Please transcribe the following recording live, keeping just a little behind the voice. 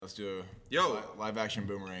Let's do a Yo. live action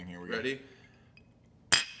boomerang. Here we go. Ready?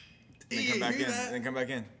 Then come back in. Then come back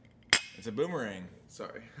in. It's a boomerang.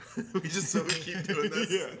 Sorry. we keep doing this.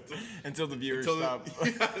 Yeah. Until the viewers stop.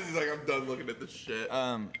 He's like, I'm done looking at this shit.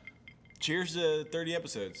 Cheers to 30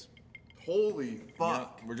 episodes. Holy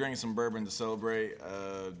fuck. We're drinking some bourbon to celebrate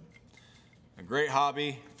a great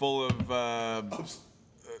hobby full of a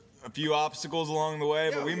few obstacles along the way,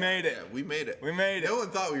 but we made it. Yeah, we made it. We made it. No one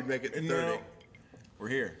thought we'd make it to 30. No. We're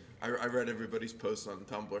here. I read everybody's posts on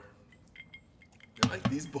Tumblr. They're like,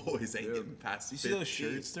 these boys ain't getting past 50. You see those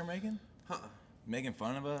shirts they're making? Huh. Making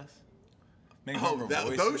fun of us? Making fun of our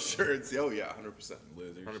voices? Those shirts. Oh, yeah, 100%.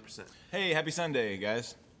 Losers. 100%. Hey, happy Sunday,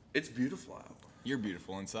 guys. It's beautiful out. You're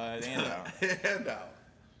beautiful inside and out. And out.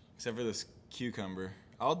 Except for this cucumber.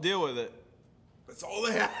 I'll deal with it. That's all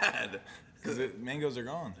they had. Because mangoes are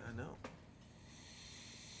gone. I know.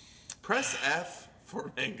 Press F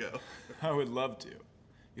for mango. I would love to.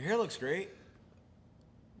 Your hair looks great.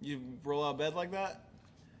 You roll out of bed like that?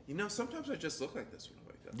 You know, sometimes I just look like this when I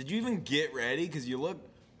wake up. Did you even get ready? Because you look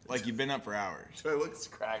like you've been up for hours. Do I look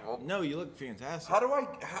scraggled? No, you look fantastic. How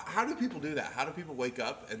do people do that? How do people wake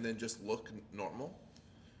up and then just look normal?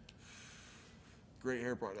 Great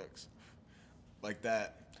hair products. Like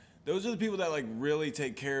that. Those are the people that like really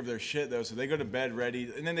take care of their shit though. So they go to bed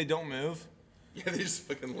ready and then they don't move. Yeah, they just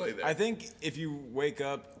fucking lay there. I think if you wake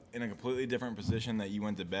up in a completely different position that you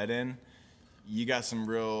went to bed in, you got some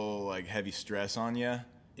real like heavy stress on you.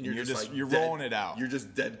 And you're just like you're dead, rolling it out. You're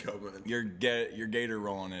just dead coming. You're gator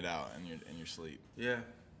rolling it out in your sleep. Yeah.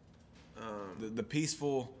 The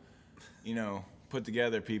peaceful, put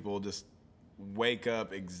together people just wake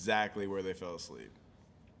up exactly where they fell asleep.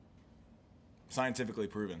 Scientifically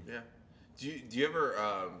proven. Yeah. Do you ever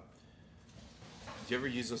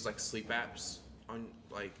use those like sleep apps on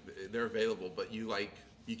like they're available, but you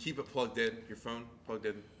keep it plugged in, your phone plugged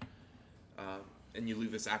in, and you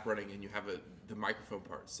leave this app running, and you have the microphone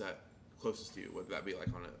part set closest to you, whether that be like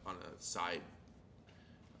on a side,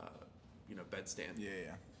 bed stand.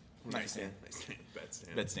 Yeah. Nightstand. Bed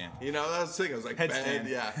stand. Bed stand. That was the thing. I was like, Headstand.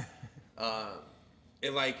 Yeah.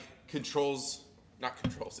 It like controls. Not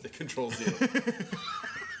controls. It controls you.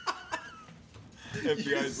 You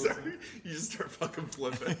just start fucking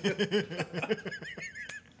flipping.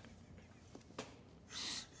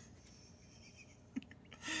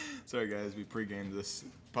 Sorry, guys. We pre-gamed this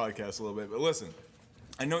podcast a little bit, but listen.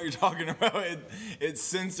 I know what you're talking about. It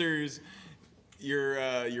censors your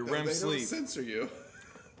REM they sleep. Don't censor you.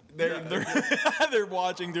 They're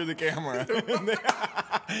watching through the camera.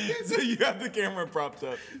 So you have the camera propped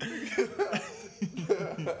up.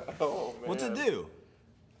 Oh man. What's it do?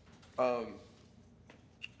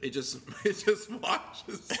 It just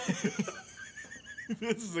watches.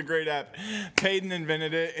 This is a great app. Payton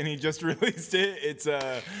invented it, and he just released it. It's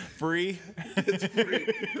free. It's free,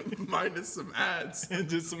 minus some ads.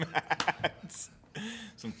 Just some ads.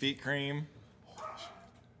 Some feet cream.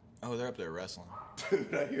 Oh, they're up there wrestling.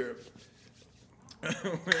 Dude, I hear it.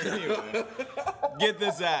 Anyway, get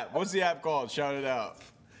this app. What's the app called? Shout it out.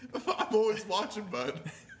 I'm always watching, bud.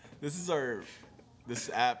 This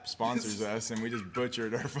app sponsors us, and we just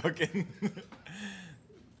butchered our fucking.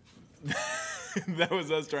 That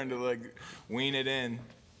was us trying to like wean it in.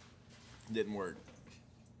 Didn't work.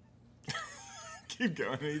 Keep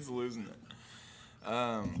going. He's losing it.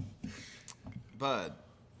 Bud,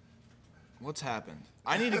 what's happened?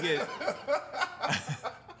 I need to get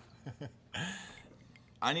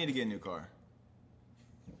a new car.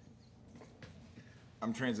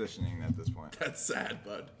 I'm transitioning at this point. That's sad,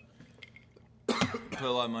 bud. Put a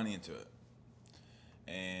lot of money into it.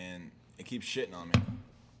 And it keeps shitting on me.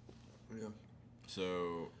 Yeah.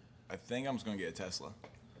 So I think I'm just going to get a Tesla.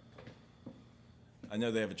 I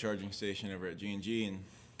know they have a charging station over at G&G and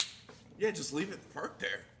Yeah, just leave it parked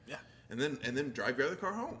there. yeah. And then drive your other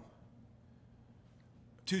car home.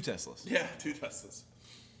 2 Teslas. Yeah, 2 Teslas.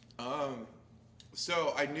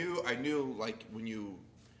 So I knew like when you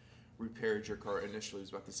repaired your car initially, it was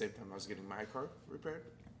about the same time I was getting my car repaired.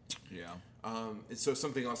 Yeah. And so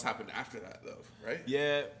something else happened after that, though, right?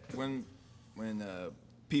 Yeah, when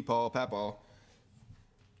Papaw,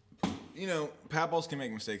 Papaws can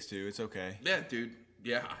make mistakes too. It's okay. Yeah, dude.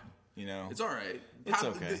 Yeah. It's all right. It's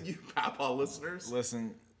okay. You Papaw listeners.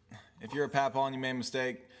 Listen, if you're a Papaw and you made a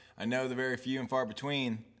mistake, I know the very few and far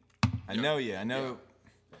between. I know you. I know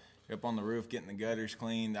you're up on the roof getting the gutters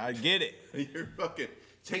cleaned. I get it. You're fucking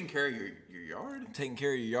taking care of your yard. Taking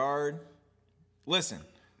care of your yard. Listen,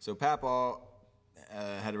 so Papaw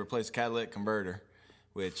had to replace a catalytic converter,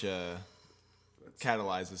 which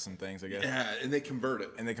catalyzes some things, I guess. Yeah, and they convert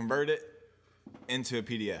it. And they convert it into a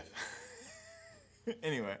PDF.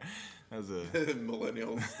 Anyway, that was a...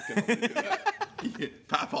 Millennials can only do that.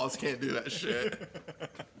 Papaws can't do that shit.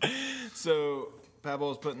 So, Papa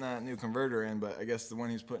was putting that new converter in, but I guess the one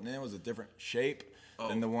he was putting in was a different shape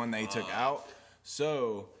than the one that he took out.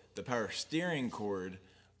 So, the power steering cord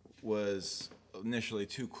was initially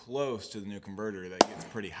too close to the new converter that gets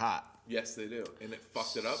pretty hot. Yes, they do. And it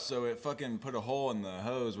fucked it up? So it fucking put a hole in the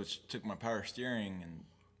hose, which took my power steering and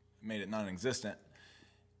made it non-existent.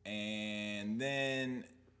 And then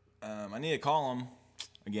I need to call him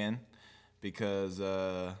again because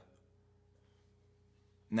now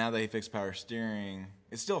that he fixed power steering,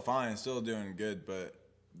 it's still fine. It's still doing good, but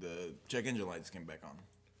the check engine lights came back on.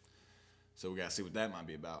 So we got to see what that might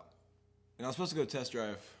be about. And I was supposed to go test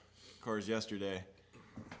drive cars yesterday,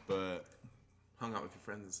 but... Hung out with your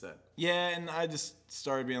friends instead. Yeah, and I just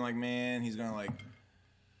started being like, man, he's gonna like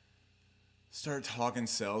start talking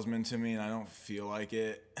salesman to me, and I don't feel like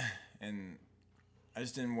it. And I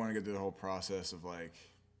just didn't want to go through the whole process of like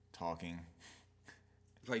talking.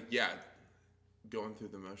 Like, yeah, going through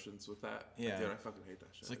the motions with that. Yeah. Like, dude, I fucking hate that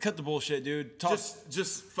shit. It's like, cut the bullshit, dude. Talk.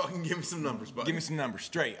 Just fucking give me some numbers, buddy. Give me some numbers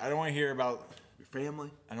straight. I don't want to hear about your family.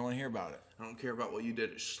 I don't want to hear about it. I don't care about what you did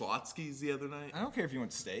at Schlotsky's the other night. I don't care if you went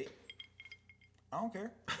to state. I don't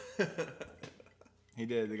care. He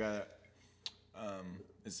did. The guy that,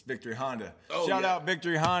 it's Victory Honda. Oh, Shout yeah. out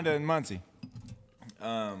Victory Honda in Muncie.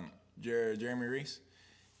 Jeremy Reese,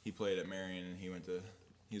 he played at Marion and he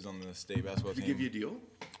was on the state basketball Did team. he give you a deal?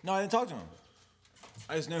 No, I didn't talk to him.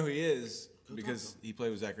 I just know who he is because he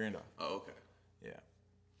played with Zach Randolph. Oh, okay. Yeah.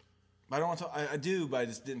 But I don't want to talk. I do, but I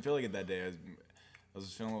just didn't feel like it that day. I was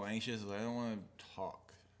just feeling a little anxious. I don't want to talk.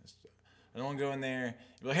 I don't want to go in there and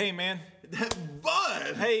be like, hey, man.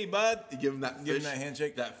 Bud! Hey, bud. You give him that Give him that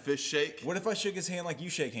handshake. That fish shake. What if I shook his hand like you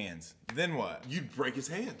shake hands? Then what? You'd break his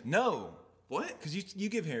hand. No. What? Because you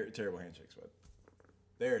give terrible handshakes, bud.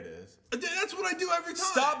 There it is. That's what I do every time.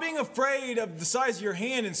 Stop being afraid of the size of your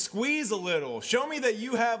hand and squeeze a little. Show me that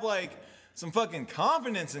you have, like, some fucking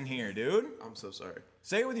confidence in here, dude. I'm so sorry.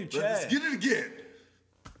 Say it with your Let's chest. get it again.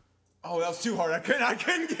 Oh, that was too hard. I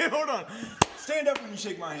couldn't get. Hold on. Stand up when you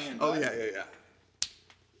shake my hand. Oh, bud. yeah.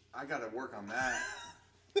 I gotta work on that.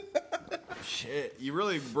 Shit, you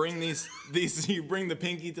really bring these. You bring the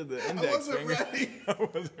pinky to the index I wasn't finger. ready. I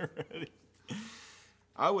wasn't ready.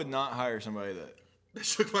 I would not hire somebody They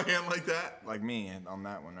shook my hand like that? like me on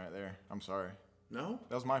that one right there. I'm sorry. No?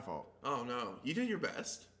 That was my fault. Oh, no. You did your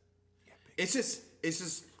best. It's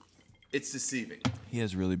deceiving. He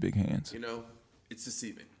has really big hands. You know, it's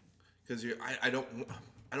deceiving. Because I don't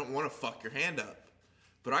want to fuck your hand up.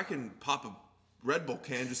 But I can pop a Red Bull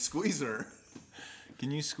can just squeezing her. Can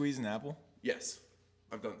you squeeze an apple? Yes.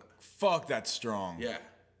 I've done that. Fuck, that's strong. Yeah.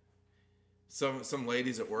 Some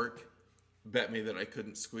ladies at work bet me that I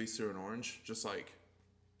couldn't squeeze through an orange, just like.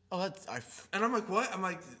 Oh, that's And I'm like, what? I'm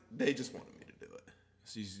like, they just wanted me to do it.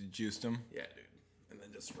 So you juiced him. Yeah, dude. And then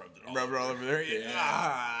just rubbed it all. Rub it all over there. Yeah.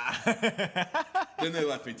 Ah. Then they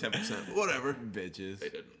left me 10%. But whatever. Bitches. They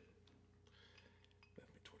didn't. Left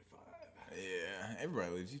me 25. Yeah,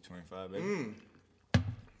 everybody leaves you 25, baby.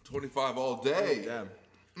 25 all day. Yeah.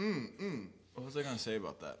 What was I gonna say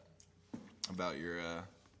about that? About your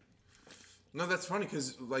No, that's funny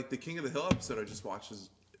because like the King of the Hill episode I just watched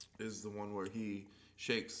is the one where he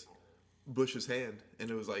shakes Bush's hand and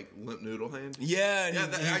it was like limp noodle hand. Yeah, and Yeah, he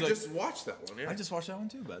was I like- just watched that one. Yeah. I just watched that one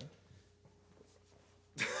too, bud.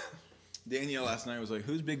 Danielle last night was like,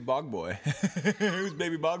 "Who's Big Bog Boy? Who's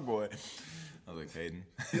Baby Bog Boy?" I was like, "Hayden."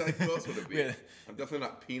 Yeah, like who else would it be? Yeah. I'm definitely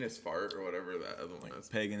not Penis Fart or whatever that other one is.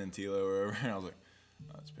 Pagan and Tilo or whatever. And I was like,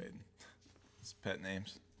 "Oh, it's Peyton." It's pet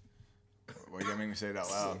names. Why you gotta make me say it out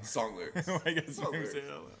loud? Song lyrics. Why you gotta Song make me say lyrics.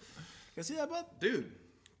 it out loud? You see that, bud? Dude,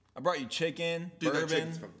 I brought you chicken, that bourbon.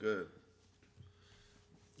 chicken's fucking good.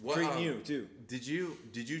 What, Treating you too. Did you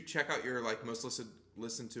check out your like most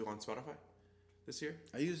listened to on Spotify this year?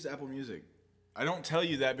 I use Apple Music. I don't tell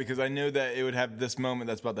you that because I know that it would have this moment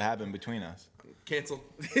that's about to happen between us. Cancel.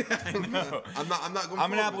 I know. I'm not going.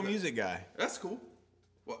 I'm an forward Apple with it. Music guy. That's cool.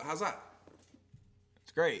 Well, how's that?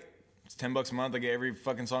 It's great. It's $10 a month. I get every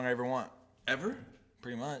fucking song I ever want. Ever?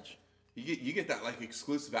 Pretty much. You get that like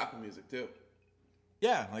exclusive Apple Music too.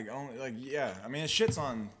 Yeah, yeah. I mean, it shits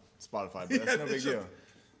on Spotify, but that's no big deal.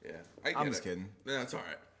 Yeah, I get I'm it. just kidding. Yeah, that's all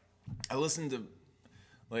right. I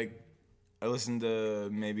listened to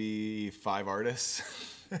maybe 5 artists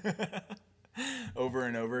over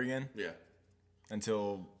and over again Yeah.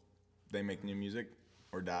 until they make new music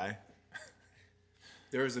or die.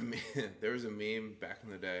 There was a meme back in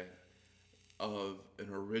the day of an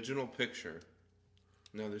original picture.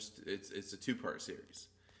 No, it's a 2-part series.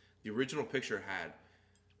 The original picture had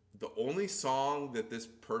the only song that this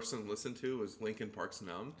person listened to was Linkin Park's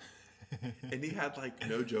 "Numb," and he had like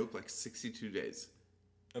no joke, like 62 days.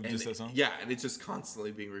 Of just that song? Yeah, and it's just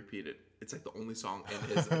constantly being repeated. It's like the only song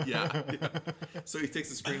in his. yeah. So he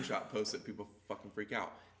takes a screenshot, posts it. People fucking freak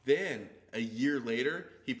out. Then a year later,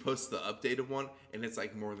 he posts the updated one, and it's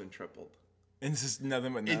like more than tripled. And it's just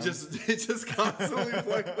nothing but Numb. It just constantly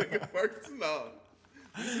playing Linkin Park's "Numb."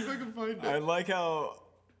 Let's see if I can find it. I like how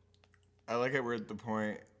we're at the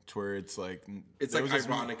point to where it's like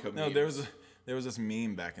ironic of no, memes. there was this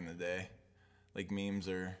meme back in the day. Like memes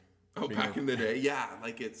are. Back in the day, yeah,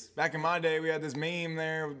 like it's. Back in my day, we had this meme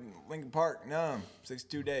there, Linkin Park, Numb,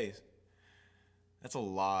 62 days. That's a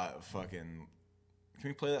lot of fucking. Can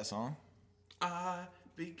we play that song? I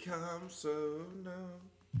become so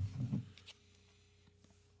numb.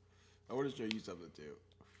 Oh, what does Joe use up it to?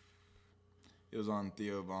 It was on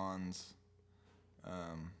Theo Vaughn's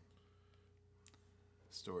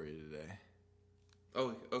story today.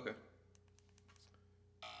 Oh, okay.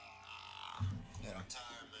 Yeah. I'm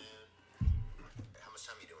tired, man. How much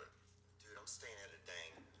time you doing? Dude, I'm staying at a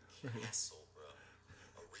dang castle, bro.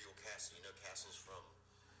 A real castle. You know castles from,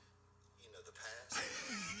 the past?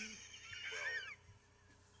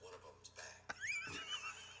 Well, one of them's back.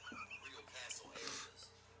 Real castle ages.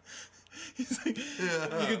 He's like,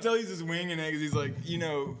 you can tell he's just winging it because he's like,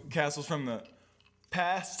 castles from the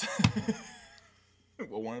past.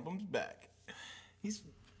 Well, one of them's back. He's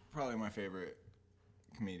probably my favorite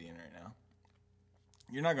comedian right now.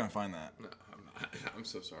 You're not going to find that. No, I'm not. I'm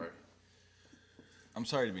so sorry. I'm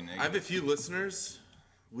sorry to be negative. I have a few listeners.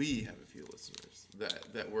 We have a few listeners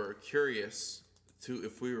that were curious to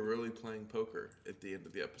if we were really playing poker at the end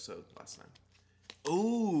of the episode last time.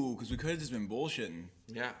 Ooh, because we could have just been bullshitting.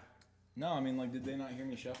 Yeah. No, I mean, like, did they not hear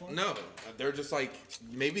me shuffling? No, they're just like,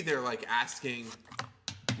 maybe they're like asking,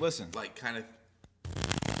 Listen. like kind of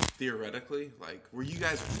theoretically, like, were you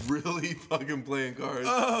guys really fucking playing cards?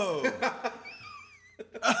 Oh.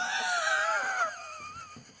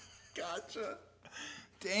 Gotcha.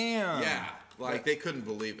 Damn. Yeah, like they couldn't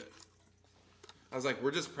believe it. I was like,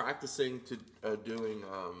 we're just practicing to doing.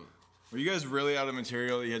 Were you guys really out of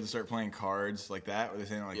material that you had to start playing cards like that? Were they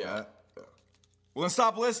saying it like that? Yeah. Well, then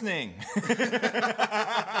stop listening.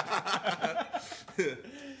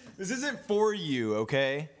 This isn't for you,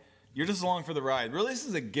 okay? You're just along for the ride. Really, this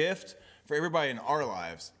is a gift for everybody in our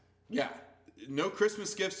lives. Yeah. No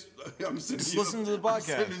Christmas gifts. I'm sending Just you listen to the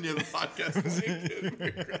podcast. I'm sending you the podcast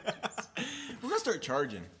link. We're gonna start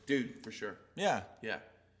charging. Dude, for sure. Yeah. Yeah.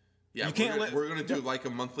 Yeah. You can't we're gonna do like a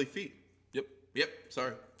monthly fee. Yep.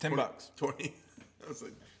 Sorry. $10. 20. I was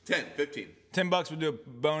like 10, 15. $10 would do a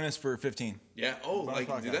bonus for 15. Yeah. Oh, Bonus like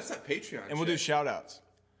podcast. dude, that's that Patreon. And we'll do shit. shout outs.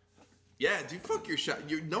 Yeah, dude, fuck your shout.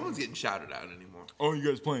 No one's getting shouted out anymore. Oh, you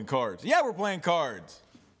guys playing cards? Yeah, we're playing cards.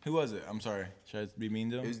 Who was it? I'm sorry. Should I be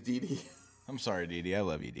mean to him? It was Dee. I'm sorry, Dee. I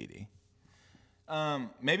love you, Dee.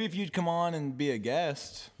 Maybe if you'd come on and be a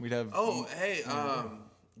guest, we'd have. Oh, hey,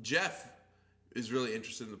 Jeff is really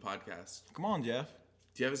interested in the podcast. Come on, Jeff.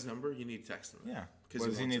 Do you have his number? You need to text him. Yeah. Because What,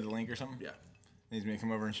 does he need the link or something? Yeah. Needs me to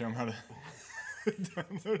come over and show him how to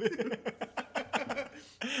download it.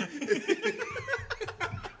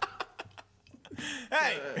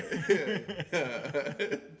 Hey!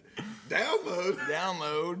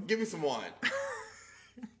 Download. Give me some wine.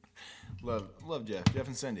 Love Jeff. Jeff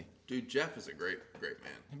and Cindy. Dude, Jeff is a great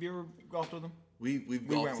man. Have you ever golfed with him? We've We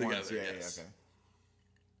golfed went together. once. Yeah, yes.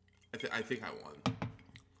 okay. I think I won.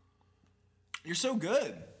 You're so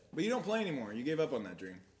good, but you don't play anymore. You gave up on that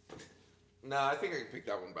dream. Nah, I think I can pick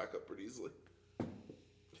that one back up pretty easily.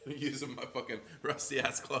 Using my fucking rusty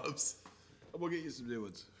ass clubs. We'll get you some new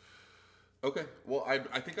ones. Okay. Well,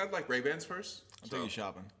 I think I'd like Ray-Bans first. I'll take you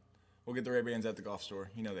shopping. We'll get the Ray-Bans at the golf store.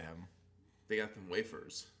 You know they have them. They got them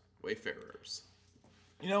Wayfarers.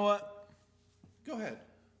 You know what? Go ahead.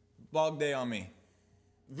 Bog day on me.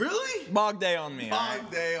 Really? Bog day on me. all right?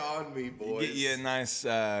 Bog day on me, boys. Get you a nice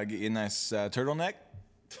turtleneck.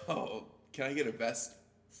 Oh, can I get a vest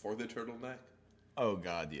for the turtleneck? Oh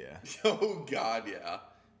God, yeah. Oh God, yeah.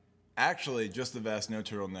 Actually, just the vest, no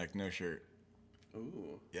turtleneck, no shirt.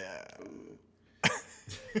 Ooh. Yeah. Ooh.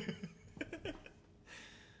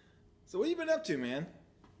 So what have you been up to, man?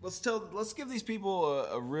 Let's give these people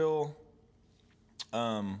a real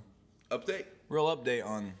Update. update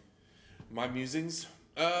on. My musings.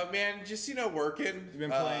 Man, just working. You been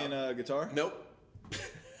playing guitar? Nope.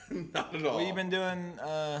 Not at all. What you been doing?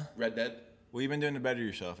 Red Dead. What you been doing to better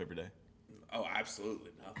yourself every day? Oh,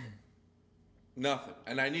 absolutely nothing. Nothing.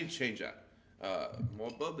 And I need to change that. More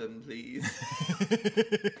bourbon, please.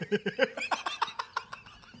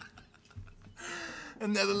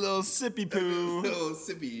 Another little sippy poo. Little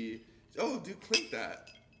sippy. Oh, dude, clink that.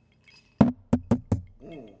 Are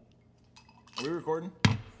we recording?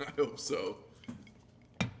 I hope so.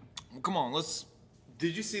 Well, come on, let's.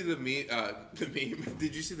 Did you see the meme?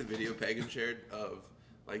 Did you see the video Pagan shared of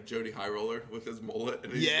like Jody High Roller with his mullet?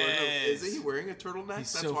 And he's Yes. is he wearing a turtleneck? He's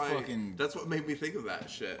so fucking- That's what made me think of that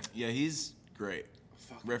shit. Yeah, he's great.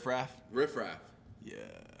 Fuck. Riff Raff? Riff Raff. Yeah.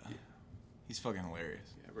 He's fucking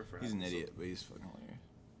hilarious. Yeah, Riff Raff. He's an idiot, but he's fucking hilarious.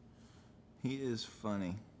 He is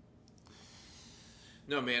funny.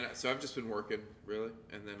 No, man. So I've just been working, really,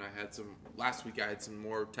 and then I had last week. I had some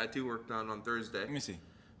more tattoo work done on Thursday. Let me see.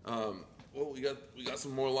 Well, we got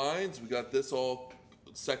some more lines. We got this all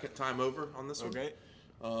second time over on this one. Okay.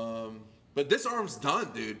 But this arm's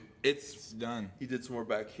done, dude. It's done. He did some more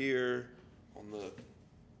back here on the.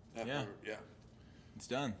 Yeah. Yeah. It's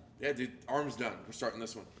done. Yeah, dude. Arm's done. We're starting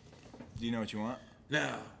this one. Do you know what you want?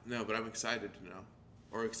 No, but I'm excited to know,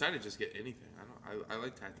 or excited to just get anything. I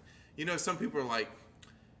like tattoo. You know, some people are like,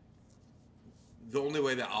 the only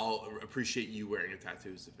way that I'll appreciate you wearing a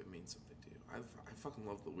tattoo is if it means something to you. I fucking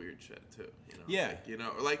love the weird shit too. You know. Yeah. Like, you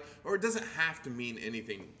know, or it doesn't have to mean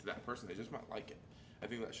anything to that person. They just might like it. I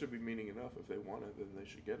think that should be meaning enough. If they want it, then they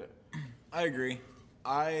should get it. I agree.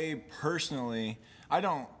 I personally, I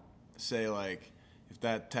don't say like, if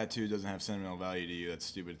that tattoo doesn't have sentimental value to you, that's a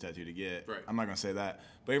stupid tattoo to get. Right. I'm not going to say that.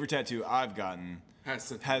 But every tattoo I've gotten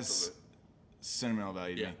has sentimental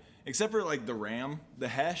value to me. Except for like the Ram, the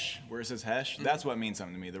Hesh, where it says Hesh, that's what means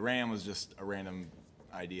something to me. The Ram was just a random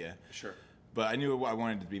idea. Sure. But I knew I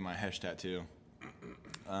wanted it to be my Hesh tattoo.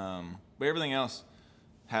 But everything else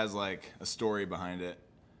has like a story behind it.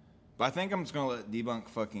 But I think I'm just going to let Debunk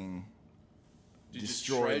fucking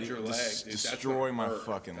destroy your leg, dude. destroy my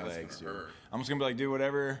fucking legs, dude. I'm just gonna be like, dude,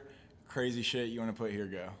 whatever crazy shit you want to put here,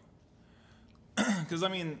 go. Because I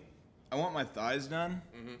mean, I want my thighs done.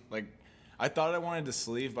 Like, I thought I wanted the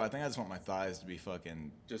sleeve, but I think I just want my thighs to be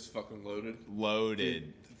fucking Just fucking loaded.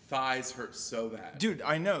 loaded. Thighs hurt so bad. Dude,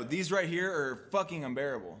 I know these right here are fucking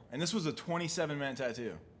unbearable, and this was a 27-minute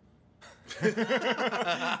tattoo. And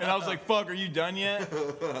I was like, "Fuck, are you done yet?"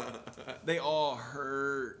 They all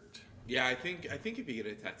hurt. Yeah, I think if you get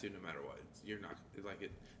a tattoo, no matter what, you're not like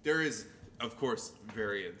it. There is, of course,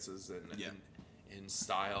 variances in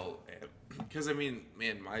style, because I mean,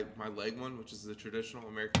 man, my leg one, which is the traditional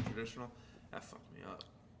American traditional, that fucked me up.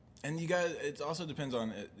 And you guys, it also depends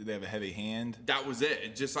on do they have a heavy hand? That was it.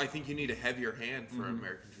 It just I think you need a heavier hand for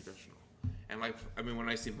American traditional. And like, I mean, when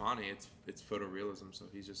I see Monty, it's photorealism, so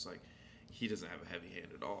he's just like, he doesn't have a heavy hand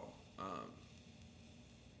at all.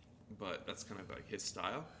 But that's kind of like his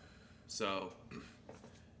style. So,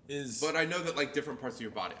 but I know that like different parts of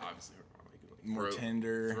your body obviously hurt like more throat,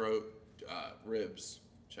 tender, throat, ribs,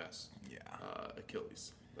 chest, yeah,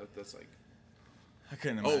 Achilles. That's like. I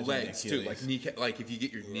couldn't imagine. Legs too, like knee. Like if you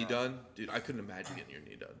get your knee done, dude, I couldn't imagine getting your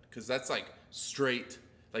knee done because that's like straight,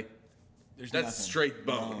 like that's nothing. straight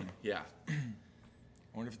bone. Yeah. I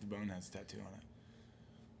wonder if the bone has a tattoo on it.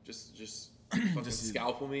 Just fucking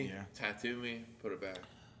scalpel me, tattoo me, put it back.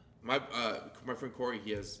 My friend Corey,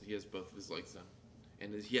 he has both of his legs done,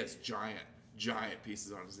 and he has giant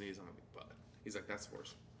pieces on his knees. I'm like, but he's like, that's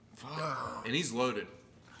worse. Fuck. And he's loaded.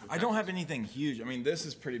 I don't have anything huge. I mean, this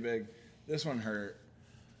is pretty big. This one hurt,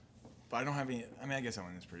 but I don't have any. I mean, I guess that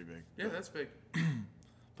one is pretty big. Yeah, that's big.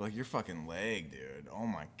 But like your fucking leg, dude. Oh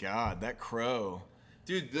my god, that crow.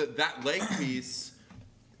 Dude, that leg piece.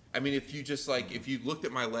 I mean, if you looked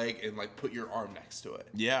at my leg and like put your arm next to it.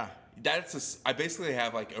 Yeah. I basically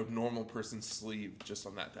have like a normal person's sleeve just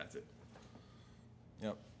on that tattoo.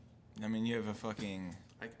 Yep. I mean, you have a fucking.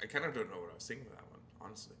 I kind of don't know what I was thinking with that one,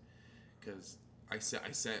 honestly, because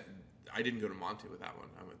I didn't go to Monte with that one.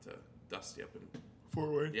 I went to Dusty up in Fort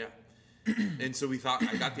Wayne. Yeah. And so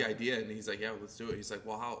I got the idea, and he's like, yeah, let's do it. He's like,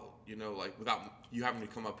 well, how, like without you having to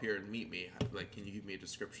come up here and meet me, like, can you give me a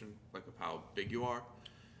description like of how big you are?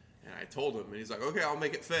 And I told him, and he's like, okay, I'll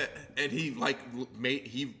make it fit. And he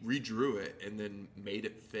he redrew it and then made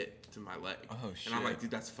it fit to my leg. Oh shit! And I'm like,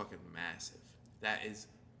 dude, that's fucking massive. That is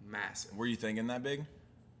massive. Were you thinking that big?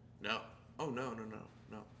 No. Oh no.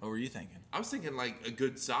 What were you thinking? I was thinking like a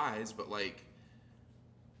good size, but like,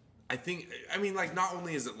 I mean, like, not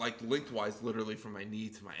only is it like lengthwise, literally from my knee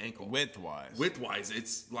to my ankle. Widthwise,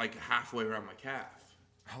 it's like halfway around my calf.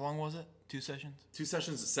 How long was it? 2 sessions? 2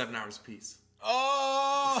 sessions at 7 hours apiece.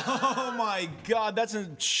 Oh my god, that's a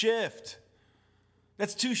shift.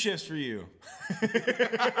 That's 2 shifts for you.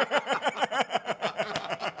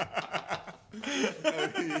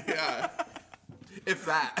 Yeah. If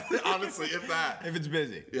that. Honestly, if that. If it's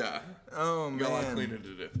busy. Yeah. Oh, You got a lot of man. cleaning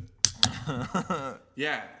to do.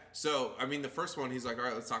 Yeah. So I mean, the first one, he's like, all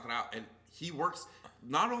right, let's knock it out, and he works.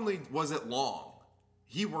 Not only was it long,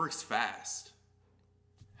 he works fast.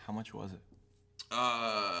 How much was it?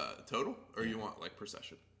 Total, or you want like per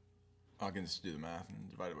session? I can just do the math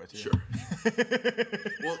and divide it by 2. Sure.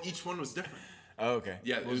 Well, each one was different. Oh, okay.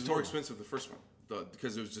 Yeah, it was more expensive the first one,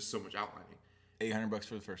 because there was just so much outlining. $800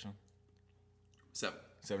 for the first one.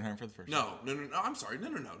 700 for the first one. No. I'm sorry. No.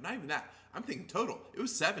 Not even that. I'm thinking total. It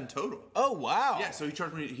was 7 total. Oh wow. Yeah. So he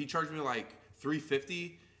charged me like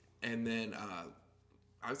 $350, and then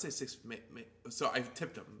I would say $6. So I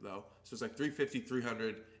tipped him though. So it's like $350,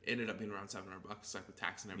 $300. Ended up being around $700, like with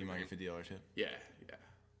tax and You everything. might get $50 tip. Yeah.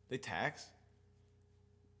 They tax?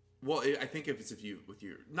 Well, I think if you with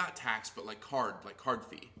your not tax, but like card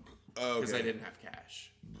fee. Oh, Because I didn't have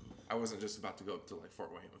cash. I wasn't just about to go up to like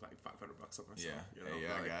Fort Wayne with like $500 on myself. Yeah. You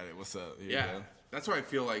know, I like, got it. What's up? Here Yeah, you go. that's why I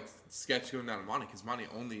feel like sketch going down to Monty, because Monty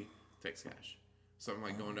only takes cash. So I'm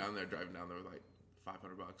like going down there, driving down there with like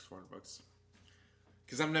 $500, $400.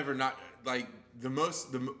 Because I'm never not like the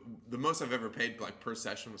most I've ever paid like per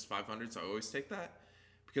session was $500. So I always take that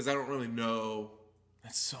because I don't really know.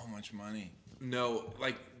 That's so much money. No,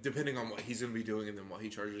 like depending on what he's gonna be doing and then what he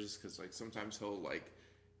charges, because like sometimes he'll like,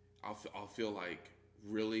 I'll feel like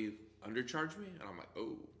really undercharge me, and I'm like,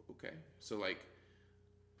 oh, okay. So like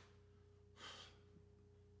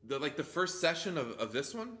the first session of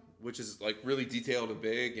this one, which is like really detailed and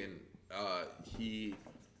big, and he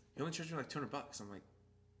only charged me like $200. I'm like,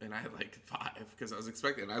 and I had like 5 because I was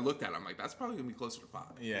expecting. And I looked at it, I'm like, that's probably gonna be closer to 5.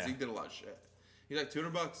 Yeah, because he did a lot of shit. He's like $200,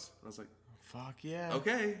 and I was like, fuck yeah.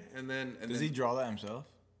 okay. And then Does he draw that himself?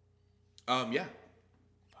 Yeah.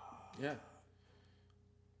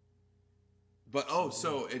 But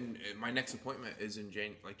so in my next appointment is in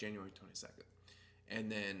January 22nd,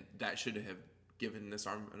 and then that should have given this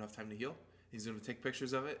arm enough time to heal. He's gonna take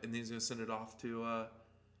pictures of it, and then he's gonna send it off to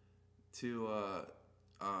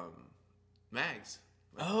Mags.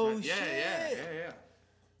 Oh yeah, shit! Yeah.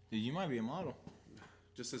 Dude, you might be a model.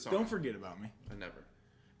 Just this arm. Don't forget about me. I never.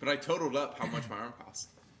 But I totaled up how much my arm cost.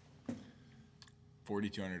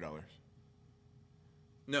 $4,200.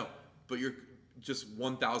 No, but you're just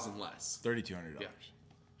 $1,000 less. $3,200. Yeah.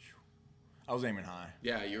 I was aiming high.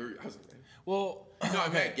 Yeah, I was. Well, No, I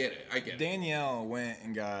mean, I get it. Danielle went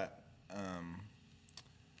and got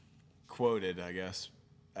quoted, I guess,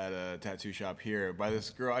 at a tattoo shop here by this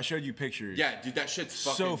girl. I showed you pictures. Yeah, dude, that shit's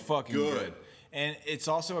fucking so fucking good. And it's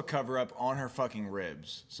also a cover up on her fucking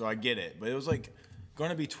ribs, so I get it. But it was like going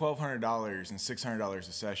to be $1,200 and $600 a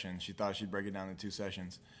session. She thought she'd break it down into 2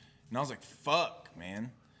 sessions, and I was like, "Fuck,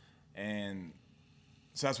 man!" And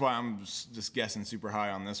so that's why I'm just guessing super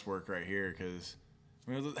high on this work right here. Because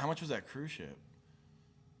I mean, how much was that cruise ship?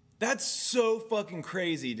 That's so fucking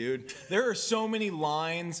crazy, dude. There are so many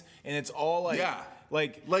lines, and it's all like,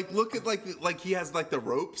 like look at like he has like the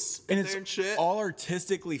ropes and in it's there and shit. all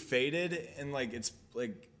artistically faded, and like it's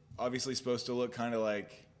like obviously supposed to look kind of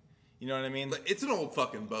like, you know what I mean? Like, it's an old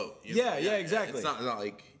fucking boat. Yeah, exactly. It's not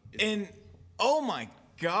like. And oh my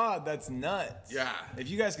god, that's nuts. Yeah. If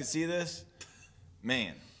you guys could see this,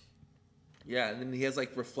 man. Yeah, and then he has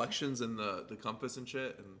like reflections in the compass and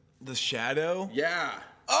shit, and The shadow. yeah.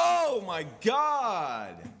 Oh my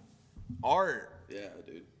god. Art. Yeah,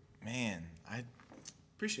 dude. Man, I.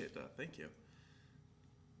 Appreciate that. Thank you.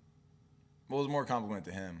 What was more compliment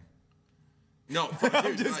to him? No,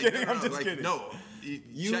 I'm just kidding. I'm just kidding. No,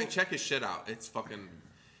 check his shit out. It's fucking.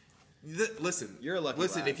 Listen, You're a lucky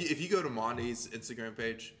Listen, lad. if you go to Monty's Instagram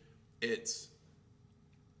page, it's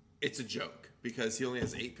a joke because he only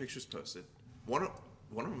has 8 pictures posted. One of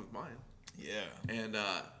them is mine. Yeah. And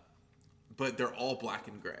but they're all black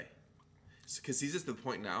and gray, because he's at the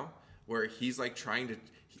point now where he's like trying to.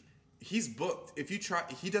 He's booked. If you try,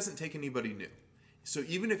 he doesn't take anybody new. So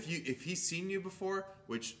even if he's seen you before,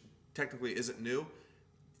 which technically isn't new,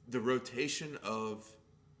 the rotation of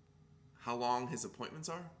how long his appointments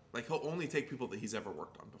are, like he'll only take people that he's ever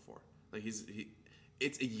worked on before. Like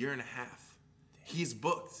it's a year and a half. He's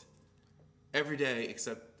booked every day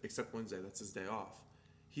except Wednesday. That's his day off.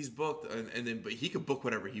 He's booked, and then but he can book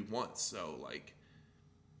whatever he wants. So like,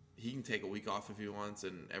 he can take a week off if he wants,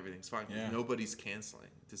 and everything's fine. Yeah. Nobody's canceling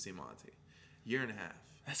to see Monty. Year and a half.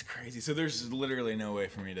 That's crazy. So there's literally no way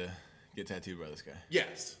for me to get tattooed by this guy.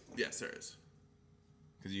 Yes, there is.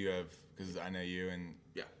 Because I know you and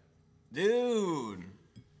Yeah. dude.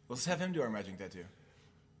 Let's have him do our matching tattoo.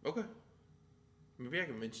 Okay. Maybe I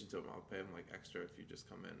can mention to him. I'll pay him like extra if you just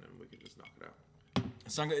come in and we can just knock it out.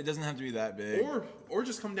 It doesn't have to be that big. Or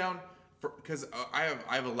just come down because I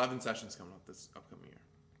have 11 sessions coming up this upcoming year,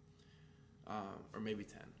 or maybe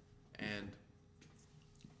 10, and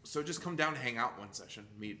So just come down, hang out one session,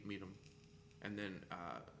 meet him, and then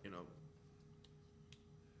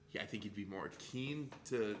I think he'd be more keen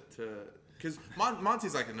to because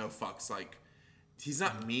Monty's like a no fucks, like he's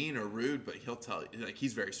not mean or rude, but he'll tell you, like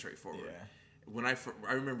he's very straightforward. Yeah. When I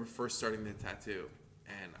remember first starting the tattoo,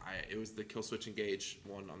 and it was the Kill Switch Engage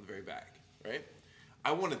one on the very back, right?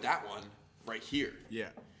 I wanted that one right here. Yeah.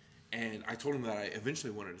 And I told him that I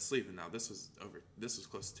eventually wanted a sleeve, and now this was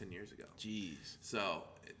close to 10 years ago. Jeez. So,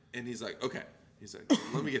 and he's like, okay. He's like,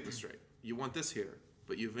 let me get this straight. You want this here,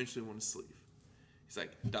 but you eventually want a sleeve. He's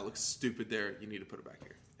like, that looks stupid there. You need to put it back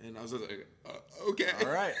here. And I was like, okay.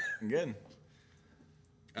 All right. Good.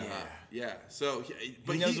 Yeah. So,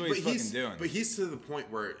 but he knows what he's fucking doing. But he's to the point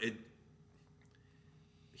where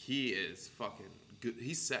he is fucking good.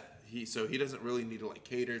 He's set. So he doesn't really need to like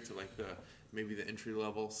cater to like maybe the entry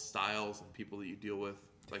level styles and people that you deal with.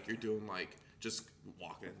 Like you're doing like just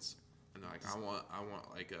walk-ins, and they're like, I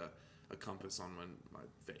want like a compass on my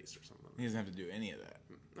face or something. He doesn't have to do any of that.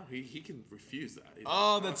 No, he can refuse that. He's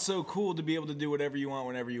like, that's so cool to be able to do whatever you want,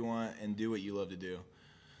 whenever you want, and do what you love to do.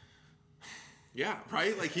 Yeah,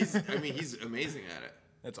 right. Like he's amazing at it.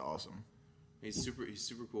 That's awesome. He's super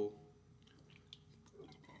cool.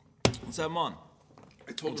 Let's have him on.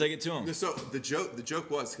 We'll take it to him. So the joke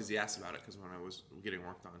was because he asked about it because when I was getting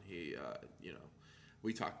worked on, he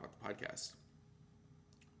we talked about the podcast.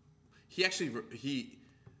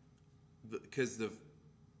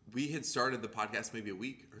 We had started the podcast maybe a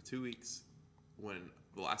week or 2 weeks when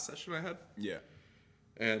the last session I had. Yeah.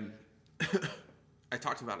 And I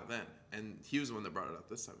talked about it then, and he was the one that brought it up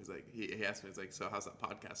this time. He's like, he asked me, he's like, so how's that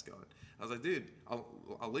podcast going? I was like, dude, I'll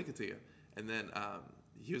link it to you. And then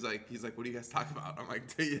he's like, what do you guys talk about? I'm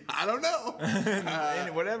like, dude, I don't know.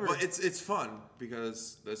 Whatever. But it's fun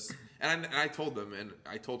because and I told him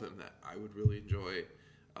that I would really enjoy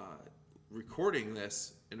recording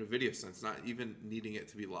this in a video sense, not even needing it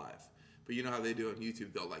to be live. But you know how they do on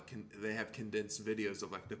YouTube? They'll they have condensed videos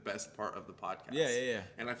of like the best part of the podcast. Yeah.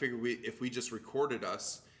 And I figured if we just recorded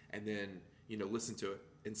us and then listen to it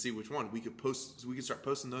and see which one we could start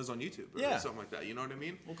posting those on YouTube or something like that. You know what I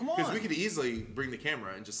mean? Well, come on. Because we could easily bring the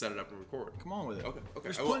camera and just set it up and record. Come on with it. Okay.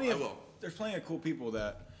 There's plenty of cool people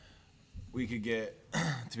that we could get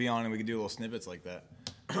to be on, and we could do little snippets like that.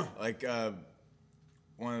 Like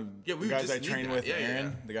one of the guys I trained with,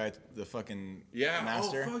 Aaron, the guy, the fucking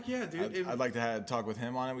master. Oh, fuck yeah, dude. I'd like to talk with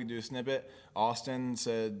him on it. We do a snippet. Austin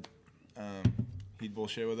said he'd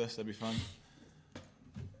bullshit with us. That'd be fun.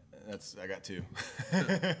 I got two.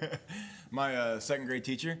 My second grade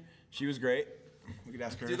teacher, she was great. We could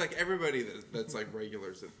ask her. Dude, like everybody that's like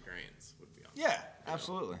regulars at Arians would be on. Yeah,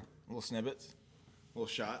 absolutely. Little snippets, little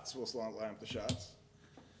shots. We'll line up the shots.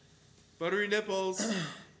 Buttery nipples.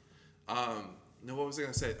 No, what was I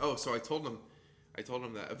gonna say? Oh, so I told him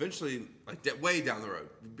that eventually, like way down the road,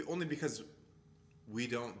 only because we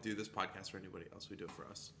don't do this podcast for anybody else. We do it for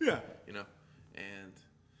us. Yeah. And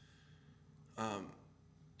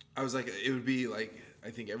I was like, it would be like, I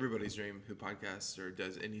think everybody's dream who podcasts or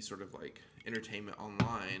does any sort of like entertainment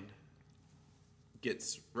online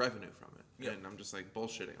gets revenue from it. Yep. And I'm just like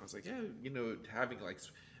bullshitting. I was like, yeah, having like,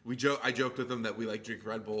 I joked with them that we like drink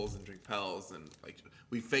Red Bulls and drink Pels and like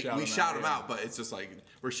we shout them out, but it's just like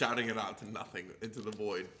we're shouting it out to nothing, into the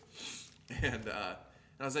void. And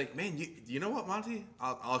I was like, man, you know what, Monty?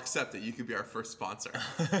 I'll accept it. You could be our first sponsor.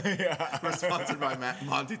 Yeah. We're sponsored by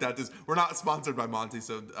Monty Tattoos. We're not sponsored by Monty,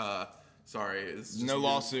 so sorry. It's just no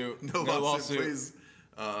lawsuit. No lawsuit, please.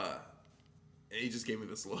 He just gave me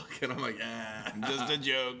this look, and I'm like, just a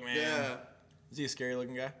joke, man. Yeah. Is he a scary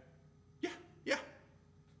looking guy? Yeah.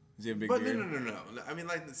 Does he have a big beard? But no. I mean,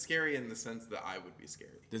 like, scary in the sense that I would be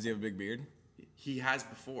scary. Does he have a big beard? He has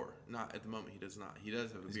before. Not at the moment. He does not. He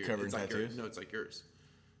does have a beard. Is he covered in like tattoos? No, it's like yours.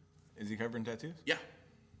 Is he covered in tattoos? Yeah.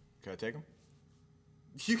 Can I take him?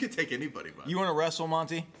 You can take anybody, bud. You want to wrestle,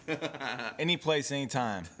 Monty? Any place,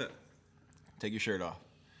 anytime. Take your shirt off.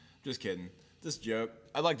 Just kidding. Just joke.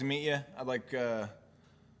 I'd like to meet you. I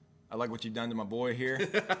like what you've done to my boy here.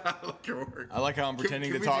 I like your work. I like how I'm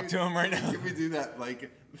pretending to talk to him right now. Can we do that, like,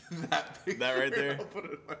 that picture? That right there? I'll put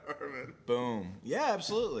it in my arm, man. Boom. Yeah,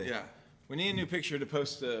 absolutely. Yeah. We need a new picture to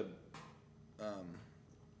post to...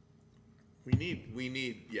 We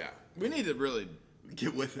need, yeah. We need to really...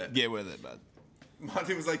 Get with it. Get with it, bud.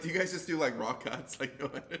 Monty was like, do you guys just do, like, raw cuts? Like, no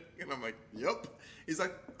editing? And I'm like, yep. He's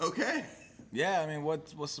like, okay. Yeah, I mean,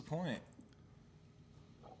 what's the point?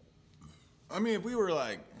 I mean, if we were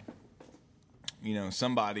like,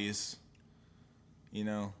 somebody's,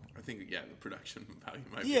 I think, yeah, the production value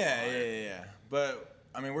might be Yeah. But,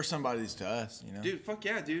 I mean, we're somebody's to us, Dude, fuck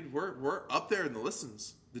yeah, dude. We're up there in the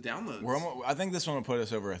listens. The downloads. I think this one will put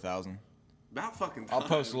us over 1,000. About fucking time. I'll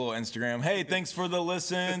post a little Instagram. Hey, thanks for the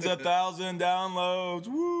listens. 1,000 downloads.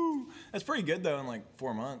 Woo! That's pretty good though in like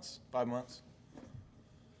 4 months, 5 months.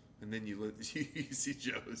 And then you see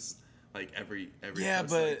Joe's like every Yeah,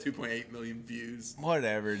 post, but like 2.8 million views.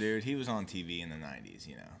 Whatever, dude. He was on TV in the 90s,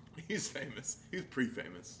 you know. He's famous. He's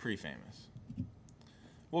pre-famous. Pre-famous.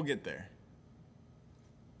 We'll get there.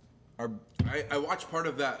 I watched part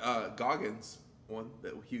of that Goggins one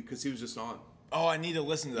because he was just on. Oh, I need to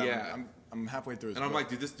listen to that. Yeah. I'm halfway through his And book. I'm like,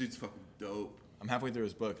 dude, this dude's fucking dope. I'm halfway through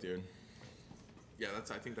his book, dude. Yeah,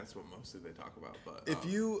 I think that's what mostly they talk about. But If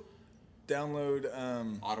you download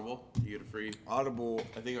Audible, you get a free. Audible.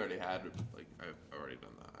 I think I already had I've already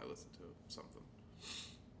done that. I listened to something.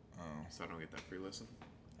 Oh. So I don't get that free listen.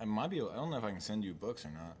 I might be. I don't know if I can send you books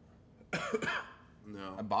or not.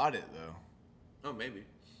 No. I bought it though. Oh, maybe.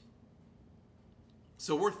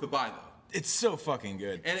 So worth the buy though. It's so fucking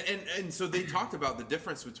good. And so they talked about the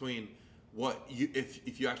difference between what you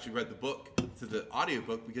if you actually read the book to the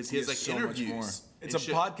audiobook because he has like so interviews. much more. It's and a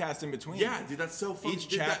shit. podcast in between. Yeah, dude, that's so fun. Each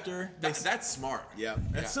Dude, chapter, that's smart. Yeah,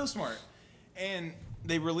 that's so smart. And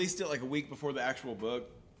they released it like a week before the actual book.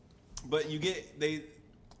 But you get they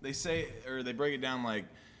say or they break it down like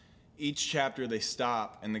each chapter they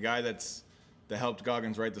stop and the guy that helped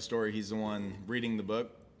Goggins write the story, he's the one reading the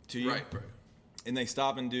book to you. Right. And they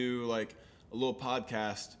stop and do like a little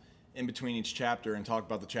podcast in between each chapter and talk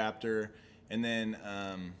about the chapter, and then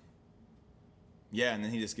and then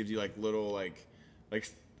he just gives you like little like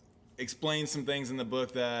explain some things in the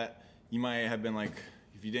book that you might have been like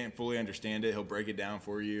if you didn't fully understand it, he'll break it down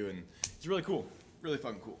for you, and it's really cool, really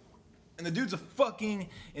fucking cool. And the dude's a fucking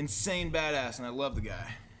insane badass, and I love the guy,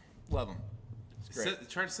 love him. It's great.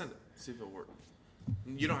 Try to send it. See if it'll work.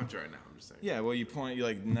 You don't have to right now. I'm just saying. Yeah, well, you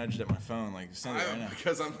like nudged at my phone, like send it right now.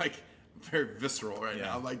 Because I'm like very visceral right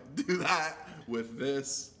now. I'm like, do that with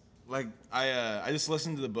this. Like I just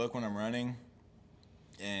listen to the book when I'm running,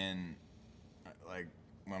 and like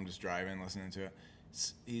when I'm just driving, listening to it.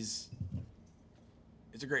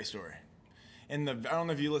 It's a great story. And I don't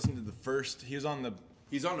know if you listened to the first. He's on it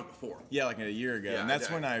before. Yeah, like a year ago, Yeah, and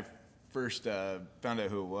that's when I first found out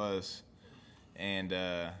who it was, and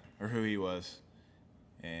or who he was,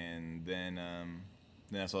 and then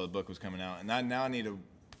I saw the book was coming out, and now I need to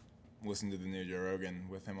listen to the new Joe Rogan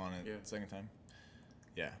with him on it second time.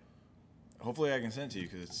 Yeah. Hopefully I can send it to you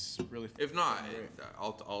because it's really. If not, great.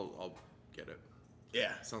 I'll get it.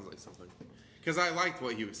 Yeah. Sounds like something. Because I liked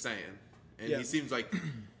what he was saying, and he seems like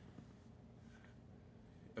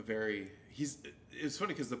a very. It's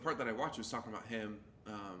funny because the part that I watched was talking about him.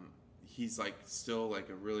 He's like still like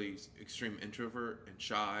a really extreme introvert and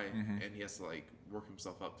shy, and he has to like work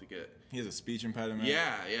himself up to get. He has a speech impediment.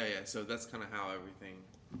 Yeah. So that's kind of how everything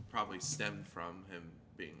probably stemmed from him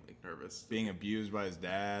being like nervous, being abused by his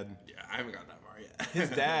dad. Yeah, I haven't gotten that far yet. His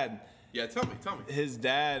dad. Yeah, tell me. His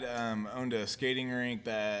dad owned a skating rink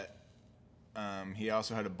that he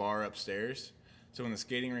also had a bar upstairs. So when the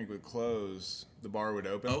skating rink would close, the bar would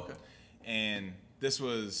open. Okay. And this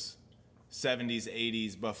was 70s,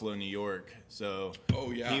 80s Buffalo, New York. So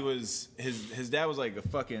he was his dad was like a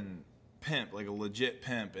fucking pimp, like a legit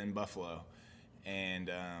pimp in Buffalo.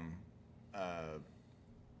 And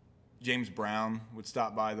James Brown would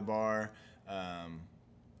stop by the bar.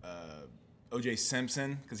 O.J.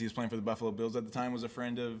 Simpson, because he was playing for the Buffalo Bills at the time, was a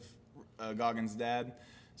friend of Goggins' dad.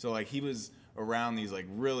 So like he was around these like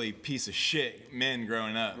really piece of shit men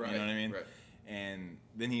growing up. Right, you know what I mean? right. And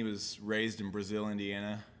then he was raised in Brazil,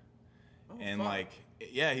 Indiana. Oh, And fuck. like,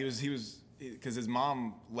 yeah, he was because his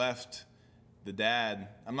mom left the dad.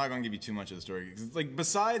 I'm not gonna give you too much of the story. 'Cause it's like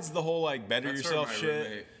besides the whole like better That's yourself my shit.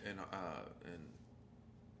 roommate and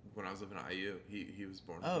when I was living at IU, he was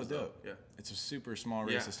born. Oh, in Brazil. dope. Yeah. It's a super small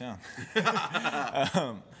Yeah. racist town.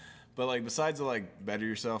 But like besides the like better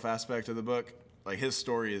yourself aspect of the book, like his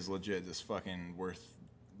story is legit just fucking worth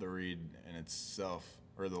the read in itself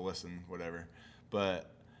or the listen, whatever.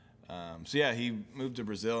 But so yeah, he moved to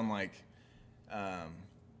Brazil and like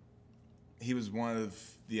he was one of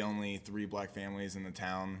the only 3 black families in the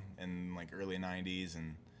town in like early 90s,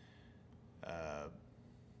 and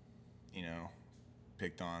you know,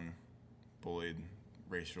 picked on, bullied,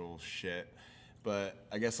 racial shit. But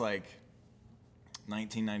I guess like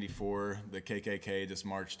 1994, the KKK just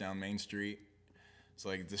marched down Main Street. So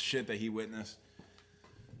like the shit that he witnessed.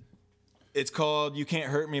 It's called "You Can't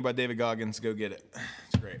Hurt Me" by David Goggins. Go get it.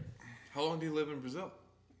 It's great. How long did he live in Brazil?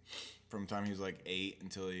 From the time he was like 8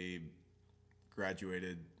 until he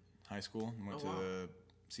graduated high school and went to the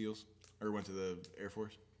SEALs, or went to the Air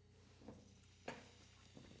Force.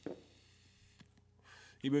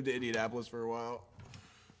 He moved to Indianapolis for a while.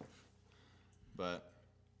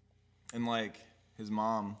 And like his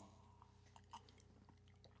mom,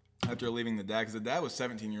 after leaving the dad, because the dad was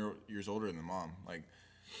 17 years older than the mom. Like,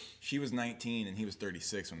 she was 19 and he was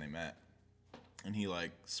 36 when they met. And he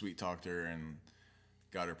like sweet talked her and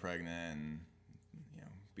got her pregnant and, you know,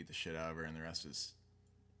 beat the shit out of her. And the rest is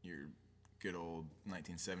your good old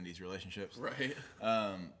 1970s relationships. Right.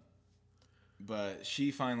 But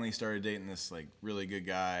she finally started dating this like really good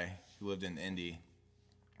guy who lived in Indy.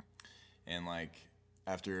 And like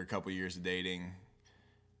after a couple years of dating,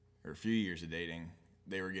 or a few years of dating,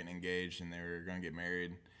 they were getting engaged and they were gonna get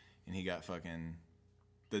married. And he got fucking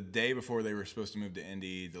the day before they were supposed to move to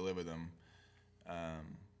Indy to live with him.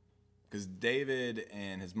 Because David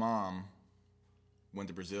and his mom went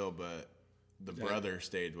to Brazil, but the brother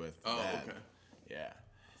stayed with Dad. Okay. Yeah.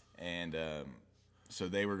 And so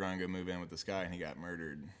they were going to go move in with this guy, and he got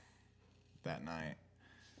murdered that night.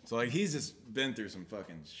 So, like, he's just been through some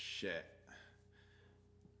fucking shit.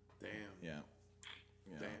 Damn. Yeah.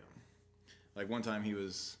 Damn. Like, one time he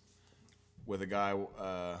was with a guy,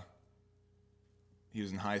 he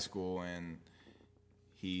was in high school, and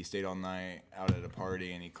he stayed all night out at a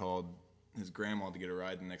party, and he called his grandma to get a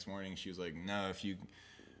ride the next morning. She was like, no, if you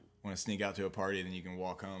want to sneak out to a party, then you can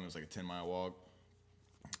walk home. It was like a 10-mile walk.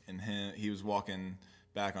 And he was walking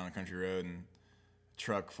back on a country road, and a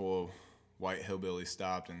truck full of white hillbillies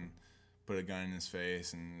stopped and put a gun in his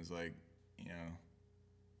face and was like, you know,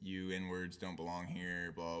 you N-words don't belong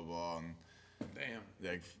here, blah, blah, blah. And Damn.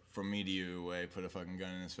 like, from me to you away, put a fucking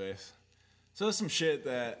gun in his face. So it's some shit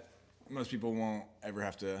that most people won't ever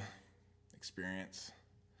have to experience.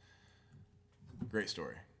 Great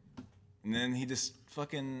story. And then he just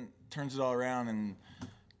fucking turns it all around and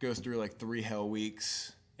goes through like 3 hell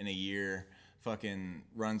weeks in a year, fucking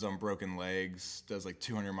runs on broken legs, does like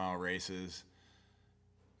 200-mile races.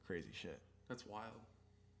 Crazy shit. That's wild.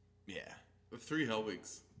 Yeah. 3 hell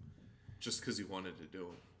weeks. Just because he wanted to do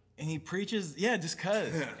them. And he preaches, yeah, just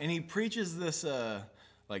cuz. And he preaches this,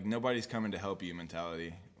 like, nobody's coming to help you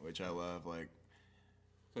mentality, which I love. Like,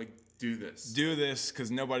 do this. Do this because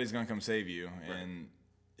nobody's going to come save you. Right. And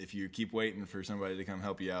if you keep waiting for somebody to come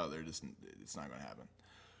help you out, it's not going to happen.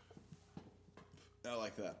 I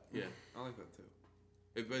like that. Yeah, I like that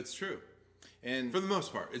too. But it's true. And for the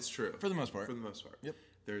most part, it's true. For the most part. For the most part. Yep.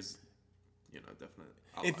 There's, definitely.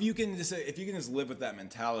 If you can just live with that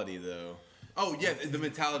mentality, though. Oh yeah, the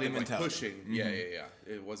mentality of mentality. Like pushing. Mm-hmm. Yeah.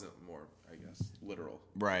 It wasn't more, I guess, literal.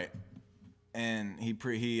 Right. And he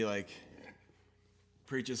preaches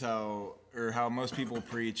how most people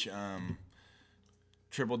preach,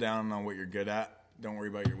 triple down on what you're good at. Don't worry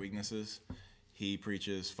about your weaknesses. He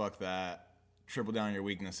preaches, fuck that. Triple down on your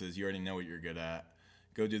weaknesses. You already know what you're good at.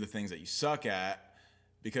 Go do the things that you suck at,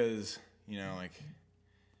 because,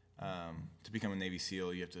 to become a Navy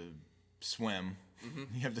SEAL, you have to swim. Mm-hmm.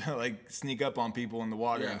 You have to, like, sneak up on people in the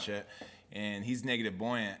water and shit. And he's negative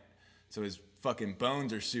buoyant, so his fucking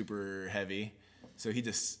bones are super heavy. So he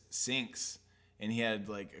just sinks. And he had,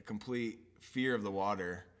 like, a complete fear of the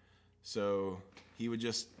water. So he would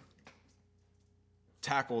just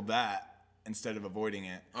tackle that instead of avoiding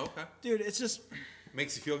it. Okay. Dude, it's just...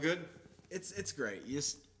 Makes you feel good? It's great. Do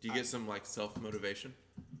you get some, like, self-motivation?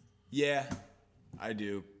 Yeah, I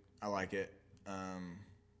do. I like it.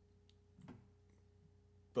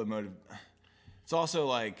 But it's also,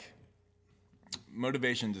 like,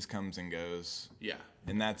 motivation just comes and goes. Yeah.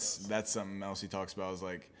 And that's something else he talks about, is,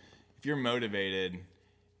 like, if you're motivated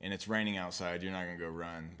and it's raining outside, you're not going to go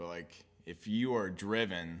run. But, like, if you are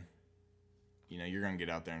driven, you're going to get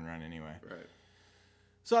out there and run anyway. Right.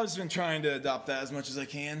 So I've just been trying to adopt that as much as I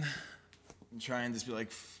can. And try and just be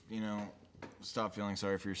like, stop feeling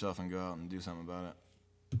sorry for yourself and go out and do something about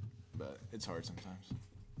it. But it's hard sometimes.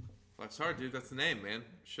 Life's hard, dude. That's the name, man.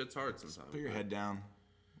 Shit's hard sometimes. Put your head down.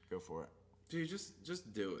 Go for it. Dude,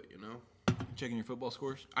 just do it, Checking your football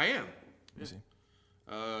scores? I am. Yeah. See.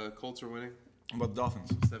 Colts are winning. How about the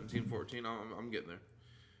Dolphins? 17-14. I'm getting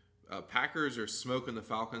there. Packers are smoking the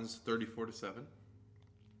Falcons 34-7.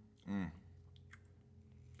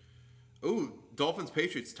 Ooh,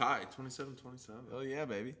 Dolphins-Patriots tied 27-27. Oh, yeah,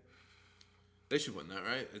 baby. They should win that,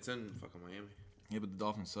 right? It's in fucking Miami. Yeah, but the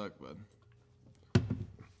Dolphins suck, bud.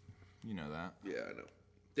 You know that. Yeah, I know.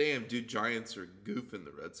 Damn, dude, Giants are goofing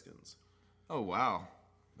the Redskins. Oh, wow.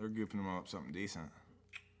 They're goofing them up something decent.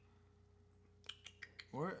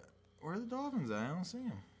 Where are the Dolphins at? I don't see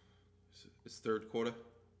them. It's third quarter.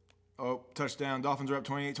 Oh, touchdown. Dolphins are up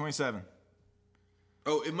 28-27.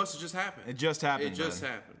 Oh, it must have just happened. It just happened. It just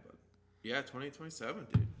happened, bud. Yeah,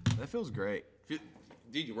 28-27, dude. That feels great. Dude,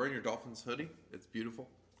 you're wearing your Dolphins hoodie? It's beautiful.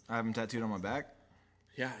 I have them tattooed on my back.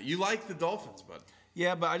 Yeah, you like the Dolphins, bud.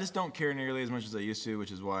 Yeah, but I just don't care nearly as much as I used to,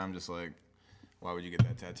 which is why I'm just like, why would you get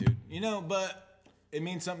that tattooed? But it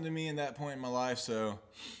means something to me in that point in my life, so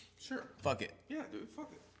Sure. fuck it. Yeah, dude.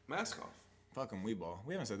 Fuck it. Mask off. Fuck 'em, we ball.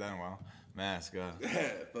 We haven't said that in a while. Mask off.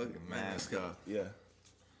 Yeah, fuck it. Mask off. Yeah.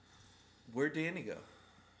 Where'd Danny go?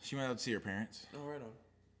 She went out to see her parents. Oh, right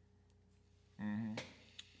on.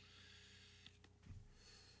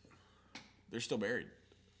 They're still married.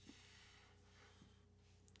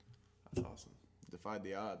 That's awesome. Defied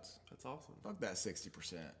the odds. That's awesome. Fuck that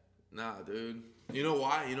 60%. Nah, dude. You know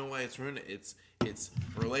why? You know why it's ruined? It's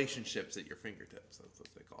relationships at your fingertips. That's what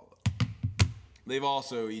they call it. They've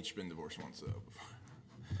also each been divorced once, though, before,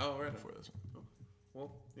 Oh, right. before this one.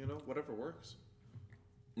 Well, whatever works.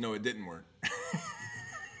 No, it didn't work.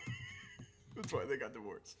 That's why they got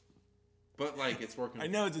divorced. But like, it's working. I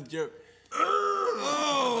know it's a joke.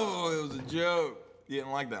 Oh, it was a joke. You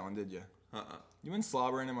didn't like that one, did you? You been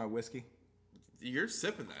slobbering in my whiskey? You're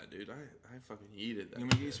sipping that, dude. I fucking yeeted that. You want me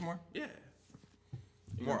to get you some more? Yeah.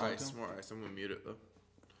 You More gonna talk to ice, him? more ice. I'm gonna mute it though.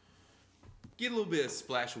 Get a little bit of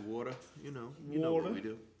splash of water. You know Water. what we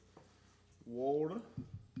do. Water.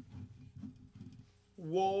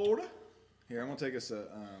 Water. Here, I'm gonna take us a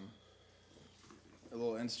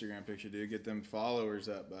little Instagram picture, dude. Get them followers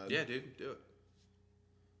up, bud. Yeah, dude, do it.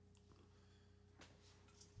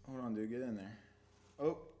 Hold on, dude. Get in there.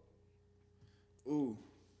 Oh. Ooh.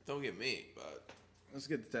 Don't get me, but Let's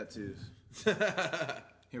get the tattoos.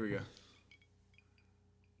 Here we go.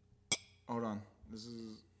 Hold on. This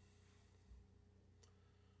is.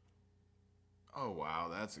 Oh wow,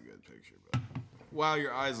 that's a good picture, bud. Wow,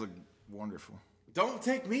 your eyes look wonderful. don't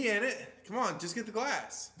take me in it. Come on, just get the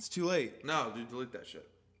glass. It's too late. No, dude, delete that shit.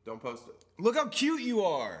 Don't post it. Look how cute you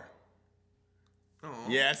are. Aw.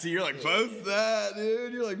 Yeah, see, you're like, post that,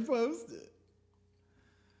 dude. You're like, post it.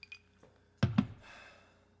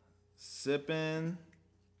 Sipping.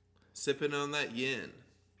 Sipping on that yin.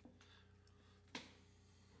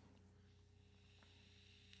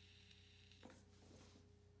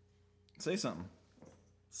 Say something.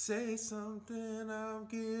 Say something, I'm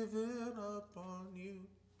giving up on you.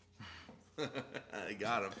 I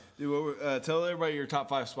got him. Dude, tell everybody your top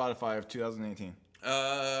 5 Spotify of 2018.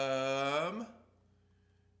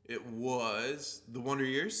 It was The Wonder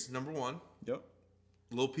Years, number 1. Yep.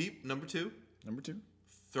 Lil Peep, number 2. Number 2.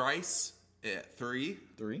 Thrice at 3.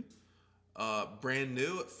 3. Brand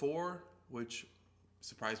New at 4, which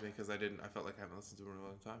surprised me because I felt like I haven't listened to it in a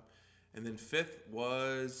long time. And then 5th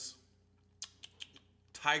was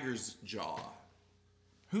Tiger's Jaw.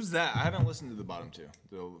 Who's that? I haven't listened to the bottom 2,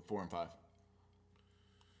 the 4 and 5.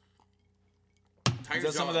 Tiger's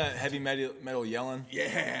Is that some Jaw- of that heavy metal yelling?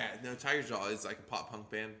 Yeah, no, Tiger's Jaw is like a pop punk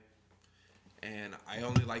band, and I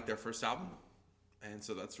only like their first album, and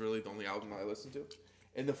so that's really the only album I listened to.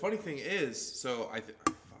 And the funny thing is, so I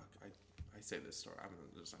say this story. I'm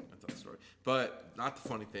just not gonna tell the story, but not the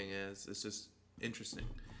funny thing is, it's just interesting.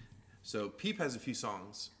 So Peep has a few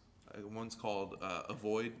songs. One's called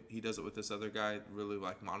Avoid. He does it with this other guy, really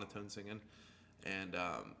like monotone singing, and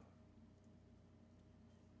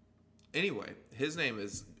anyway, his name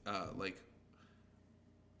is like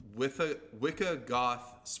Wicca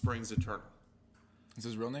Goth Springs Eternal. Is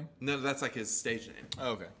his real name? No, that's like his stage name.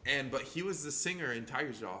 Oh, okay. But he was the singer in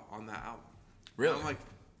Tiger's Jaw on that album. Really? And I'm like,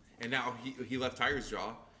 and now he left Tiger's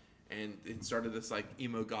Jaw, and started this like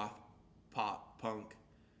emo goth pop punk,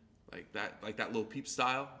 like that Lil Peep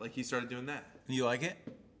style. Like he started doing that. You like it?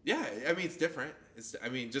 Yeah, I mean it's different.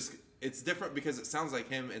 It's different because it sounds like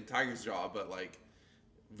him and Tiger's Jaw, but like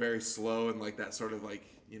very slow and like that sort of like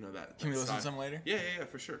that. Can we listen style. to some later? Yeah,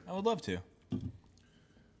 for sure. I would love to.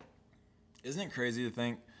 Isn't it crazy to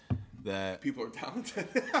think that People are talented.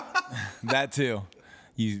 that too,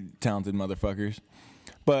 you talented motherfuckers?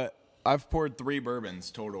 But I've poured 3 bourbons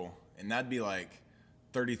total, and that'd be like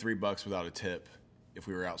 $33 without a tip if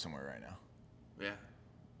we were out somewhere right now.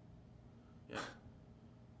 Yeah.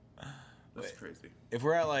 That's crazy. If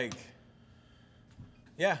we're at like,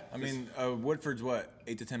 yeah, I mean, Woodford's what,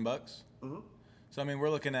 $8 to $10? Mm-hmm. So I mean, we're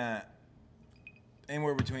looking at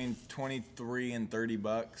anywhere between $23 and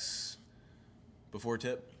 $30 before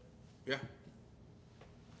tip, Yeah.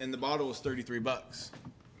 and the bottle was $33.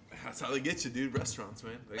 That's how they get you, dude. Restaurants,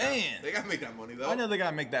 man. Man. They gotta make that money though. I know they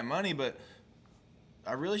gotta make that money, but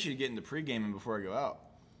I really should get into pre-gaming before I go out.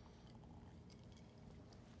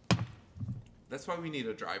 That's why we need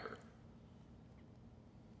a driver.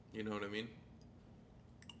 You know what I mean?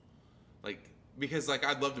 Like, because like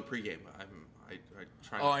I'd love to pregame. I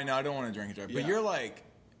try. Oh, I know. I don't want to drink and drive, but Yeah. you're like,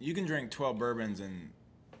 you can drink 12 bourbons and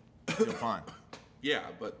feel fine. Yeah,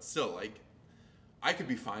 but still, like, I could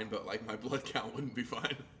be fine, but like my blood count wouldn't be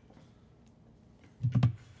fine.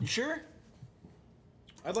 You sure?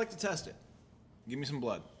 I'd like to test it. Give me some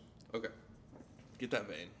blood. Okay. Get that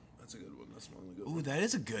vein. That's a good one. That's one of the good Ooh, ones. that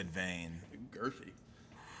is a good vein. Girthy.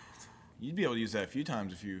 You'd be able to use that a few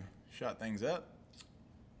times if you shot things up.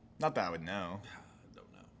 Not that I would know. I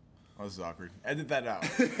don't know. Oh, this is awkward. Edit that out.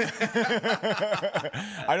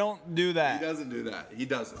 I don't do that. He doesn't do that. He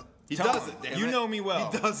doesn't. He Tell doesn't, him. damn You it. know me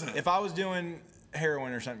well. He doesn't. If I was doing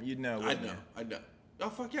heroin or something, you'd know. I'd wouldn't know. you? I'd know. Oh,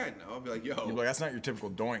 fuck yeah, I'd know. I'd be like, yo. You'd be like, that's not your typical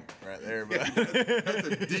doink right there, but That's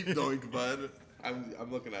a deep doink, bud.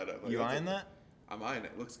 I'm looking at it. Like, you that's eyeing that? I'm eyeing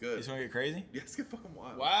it. Looks You good. just want to get crazy? Yeah, let's get fucking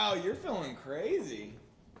wild. Wow, you're feeling crazy.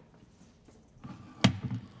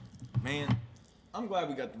 Man, I'm glad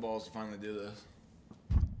we got the balls to finally do this.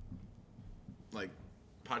 Like,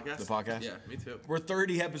 Podcast? the podcast? Yeah, me too. We're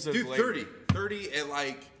 30 episodes Dude, later. 30 and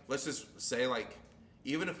like, let's just say like,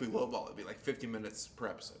 even if we lowball, it'd be like 50 minutes per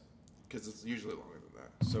episode. Because it's usually longer than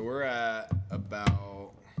that. So we're at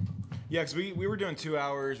about... Yeah, because we were doing 2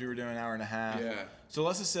 hours. We were doing an hour and a half. Yeah. So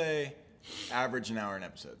let's just say average an hour an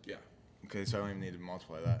episode. Yeah. Okay, so I don't even need to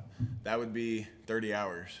multiply that. That would be 30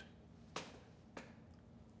 hours.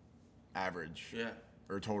 Average. Yeah.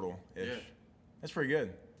 Or total-ish. Yeah. That's pretty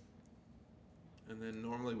good. And then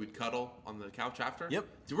normally we'd cuddle on the couch after. Yep.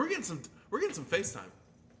 Dude, we're getting some FaceTime.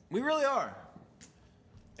 We really are.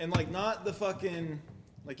 And like not the fucking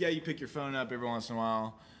like yeah, you pick your phone up every once in a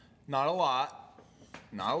while. Not a lot.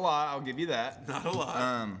 Not a lot, I'll give you that. Not a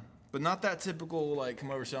lot. But not that typical like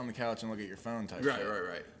come over sit on the couch and look at your phone type Right. shit.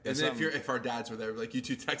 And That's then something- if our dads were there, like you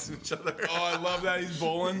two texting each other. Oh, I love that he's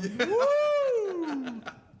bowling. Woo!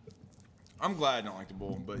 I'm glad I don't like to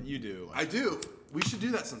bowl, but you do. Like, I do. We should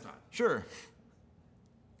do that sometime. sure.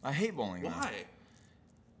 I hate bowling. though. Why?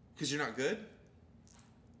 Because you're not good?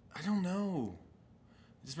 I don't know.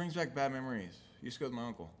 It just brings back bad memories. I used to go with my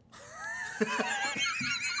uncle.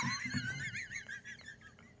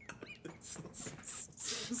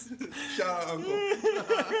 Shout out,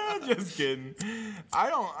 Uncle. Just kidding. I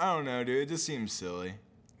don't know, dude. It just seems silly.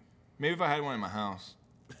 Maybe if I had one in my house.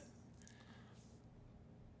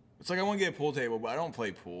 It's like I want to get a pool table, but I don't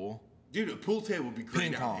play pool. Dude, a pool table would be great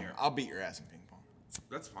Ping down pong. here. I'll beat your ass in ping pong.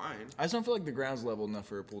 That's fine. I just don't feel like the ground's level enough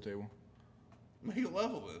for a pool table. Make it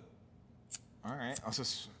level then. All right, I'll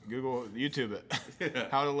just Google, YouTube it. Yeah.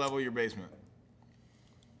 How to level your basement.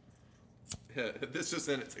 Yeah, this just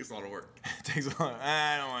in, it takes a lot of work. It takes a lot.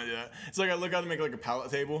 I don't want to do that. It's like I look out to make like a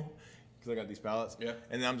pallet table because I got these pallets. Yeah.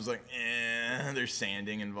 And then I'm just like, there's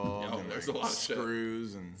sanding involved. Oh, and there's like a lot of shit.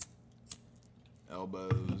 screws and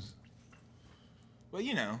elbows. Well,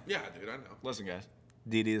 you know. Yeah, dude, I know. Listen, guys.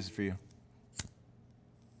 DD, this is for you.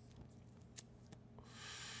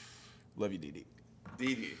 Love you, DD.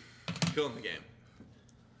 DD, killing the game.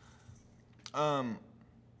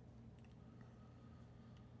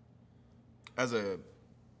 As a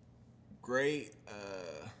great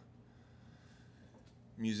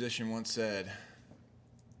musician once said,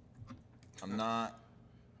 I'm not.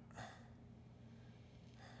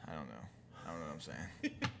 I don't know what I'm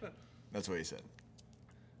saying. That's what he said.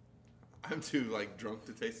 I'm too like drunk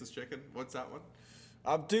to taste this chicken. What's that one?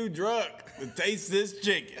 I'm too drunk to taste this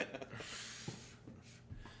chicken.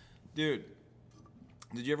 Dude,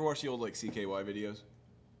 did you ever watch the old like CKY videos?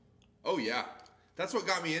 Oh yeah, that's what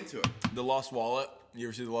got me into it. The Lost Wallet. You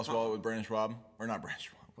ever see The Lost Wallet with Brandon Schwab? Or not Brandon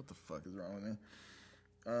Schwab. What the fuck is wrong with me?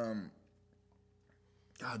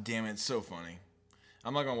 God damn it, it's so funny.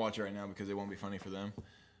 I'm not gonna watch it right now because it won't be funny for them.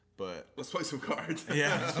 But Let's play some cards.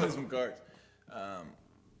 yeah, let's play some cards.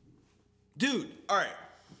 Dude, all right.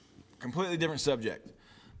 Completely different subject.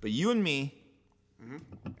 But you and me,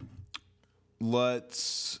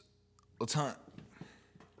 let's hunt.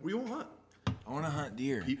 We will hunt. I want to hunt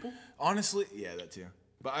deer. People? Honestly, yeah, that too.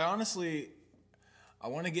 But I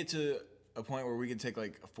want to get to a point where we can take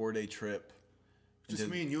like a 4-day trip. Just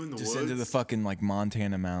me and you in the just woods. into the fucking like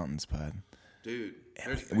Montana mountains, bud. Dude, And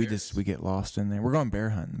there's we bears. we get lost in there. We're going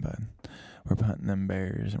bear hunting, bud. We're hunting them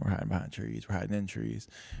bears, and we're hiding behind trees. We're hiding in trees,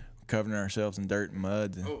 covering ourselves in dirt and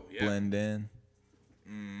mud to Oh, yeah. blend in.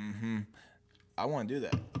 I want to do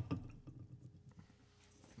that.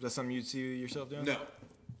 Is that something you'd see yourself doing? No.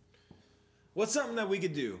 What's something that we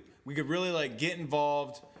could do? We could really like get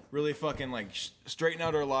involved, really fucking like straighten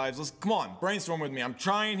out our lives. Let's come on, brainstorm with me. I'm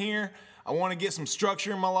trying here. I want to get some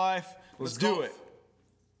structure in my life. Let's do golf. it.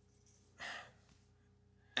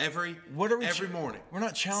 Every morning. We're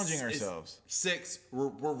not challenging It's ourselves 6. We're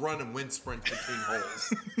running wind sprint between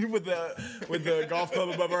holes. with the golf club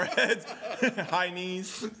above our heads, high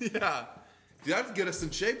knees. Yeah. Dude, that'd get us in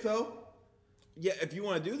shape though. Yeah, if you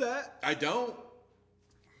want to do that, I don't.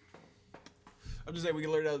 I'm just saying we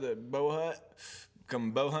can learn out of the bow hut,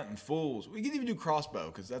 Come bow hunting fools. We could even do crossbow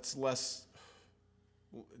because that's less.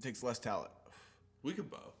 It takes less talent. We could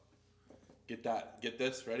bow. Get that. Get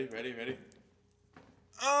this. Ready? Get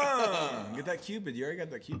that Cupid. You already got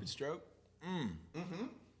that Cupid stroke. Mm-hmm.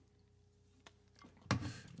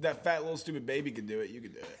 That fat little stupid baby could do it. You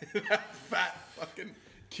could do it. That fat fucking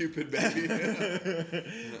Cupid baby.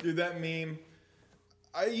 Dude, that meme.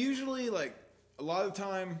 I usually like a lot of the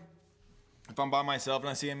time, if I'm by myself and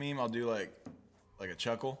I see a meme, I'll do like a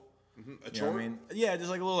chuckle. Mm-hmm. A You know chore? what I mean? Yeah, just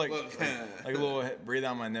like a little like a little breathe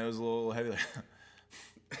out my nose, a little heavy. Like,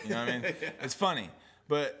 you know what I mean? Yeah. It's funny,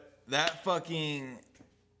 but that fucking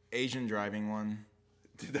Asian driving one.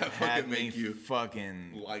 Did that had fucking me make you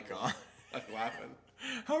fucking like laughing?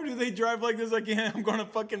 How do they drive like this? Like, yeah, I'm gonna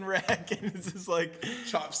fucking wreck, and it's just like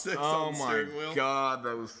Chopsticks oh on the my steering wheel. god,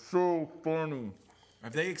 that was so funny.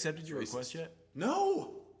 Have they accepted your request yet?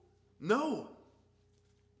 No.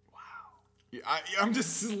 Yeah, I'm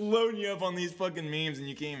just loading you up on these fucking memes, and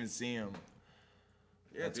you can't even see them.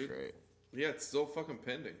 Yeah, That's dude. great. Yeah, it's still fucking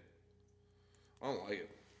pending. I don't like it.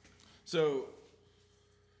 So,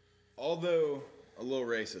 although a little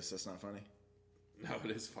racist, that's not funny. No,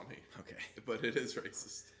 it is funny. Okay. But it is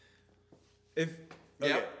racist.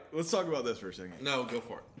 Okay, let's talk about this for a second. No, go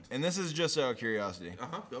for it. And this is just out of curiosity.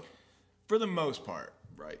 Go. For the most part,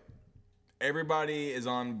 Right. everybody is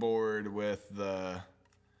on board with the,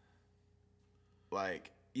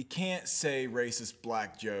 like, you can't say racist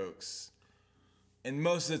black jokes. And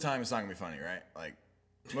most of the time, it's not going to be funny, right? Like,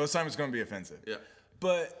 most of the time, it's going to be offensive. Yeah.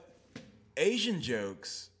 But Asian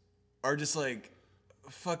jokes are just like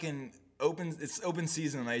fucking open. It's open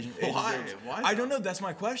season on Asian Why? jokes. Why I don't not? know. That's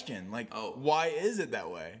my question. Like, Oh. why is it that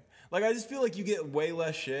way? Like, I just feel like you get way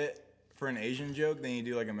less shit for an Asian joke than you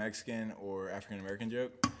do like a Mexican or African American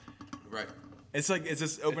joke. Right. It's like it's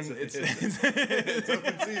just open. It's open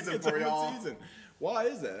season it's for open y'all. season. Why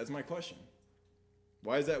is that? That's my question.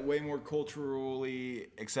 Why is that way more culturally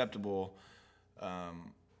acceptable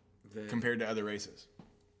compared to other races?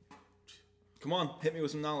 Come on, hit me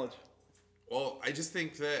with some knowledge. Well, I just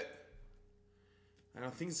think that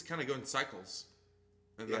things kind of go in cycles,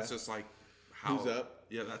 and that's Yeah. just like how. Who's up?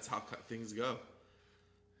 Yeah, that's how things go.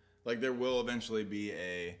 Like there will eventually be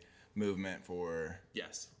a movement for.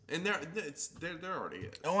 Yes, and there already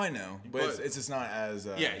is. Oh, I know, but But- it's just not as.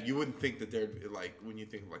 Yeah, you wouldn't think that there'd like when you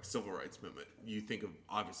think of like civil rights movement, you think of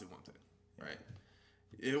obviously one thing, right?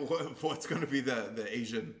 What's going to be the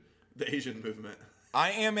Asian movement?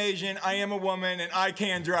 I am Asian. I am a woman, and I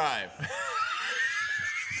can drive.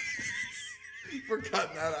 We're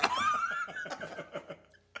cutting that out.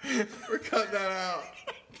 We're cutting that out.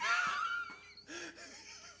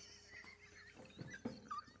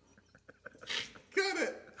 Cut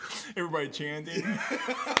it. Everybody chanting.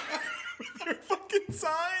 With their fucking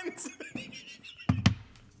signs.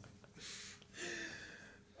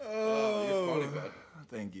 Oh, you're funny, bud.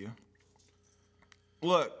 Thank you.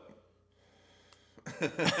 Look.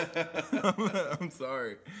 I'm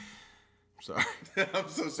sorry. I'm sorry. I'm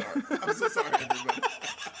so sorry. I'm so sorry, everybody.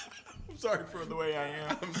 I'm sorry for the way I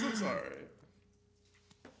am. I'm so sorry.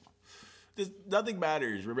 Just nothing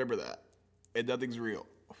matters. Remember that. And nothing's real.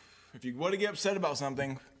 If you want to get upset about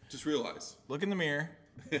something, Just realize. look in the mirror,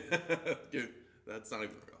 Dude, that's not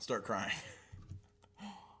even real. start crying.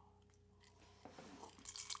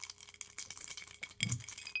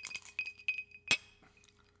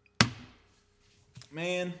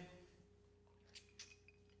 Man.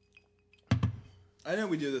 I know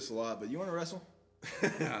we do this a lot, but you want to wrestle?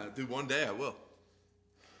 Dude, one day I will.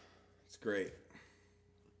 It's great.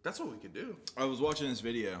 That's what we could do. I was watching this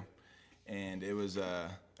video, and it was a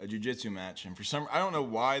jiu-jitsu match, and for some, I don't know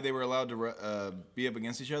why they were allowed to be up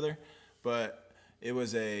against each other, but it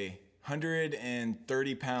was a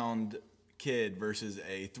 130-pound kid versus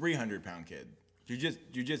a 300-pound kid,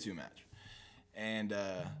 jiu-jitsu match, and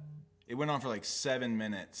it went on for like 7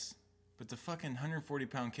 minutes, but the fucking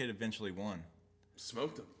 140-pound kid eventually won.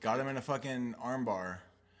 Smoked him. Got him in a fucking armbar,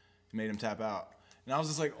 made him tap out. And I was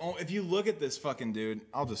just like, oh, if you look at this fucking dude,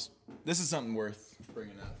 this is something worth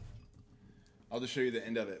bringing up. I'll just show you the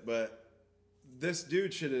end of it. But this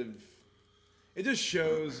dude it just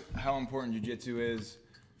shows how important jiu-jitsu is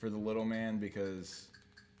for the little man, because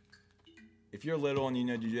if you're little and you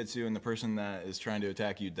know jiu-jitsu and the person that is trying to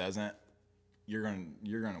attack you doesn't, you're gonna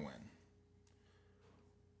win.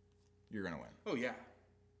 You're gonna win. Oh, yeah.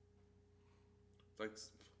 It's like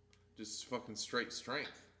just fucking straight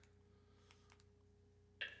strength.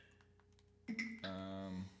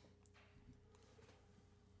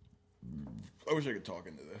 I wish I could talk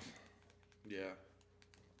into this. Yeah.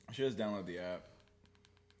 I should just download the app.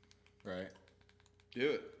 Right? Do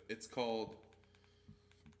it. It's called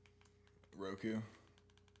Roku.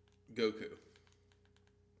 Goku.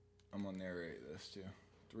 I'm gonna narrate this too.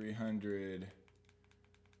 300.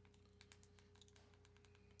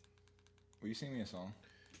 Will you sing me a song?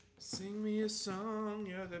 Sing me a song,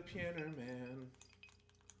 you're the piano man.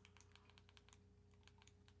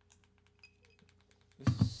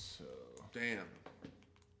 This is so. Damn.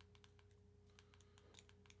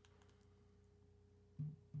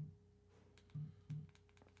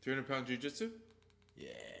 £300 jiu-jitsu? Yeah.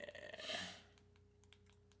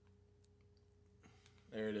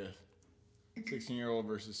 There it is. 16-year-old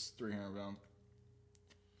versus 300 pound.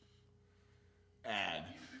 Ad.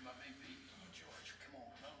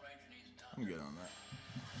 I'm good on that.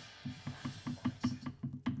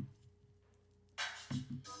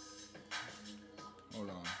 Hold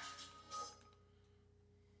on.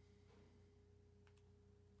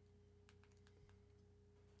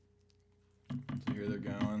 So here they're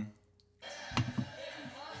going.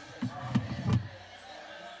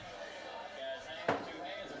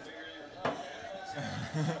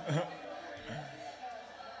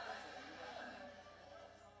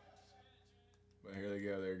 But here they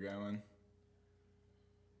go, they're going.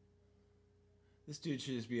 This dude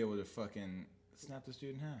should just be able to fucking snap this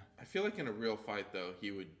dude in half. I feel like in a real fight, though,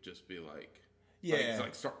 he would just be like... Yeah.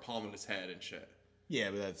 Like start palming his head and shit. Yeah,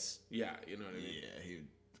 but that's... Yeah, you know what I mean? Yeah, he would...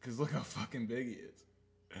 Because look how fucking big he is.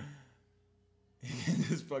 He can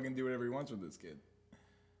just fucking do whatever he wants with this kid.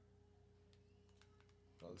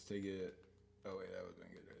 I'll just take it... Oh, wait, that would have been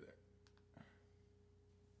good right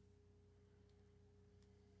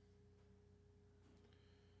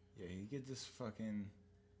there. Yeah, he could just fucking...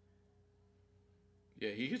 Yeah,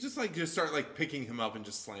 he could just start like picking him up and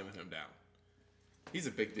just slamming him down. He's a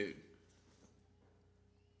big dude.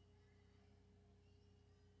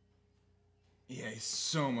 Yeah, he's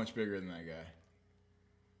so much bigger than that guy.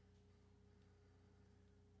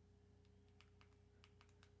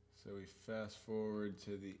 So we fast forward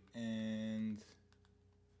to the end.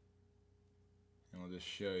 And we'll just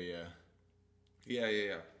show you.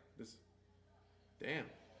 Yeah. This. Damn.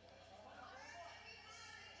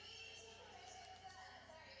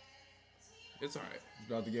 It's all right. He's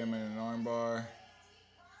about to get him in an arm bar.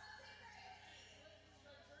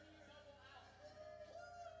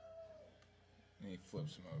 And he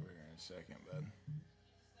flips him over here in a second, bud.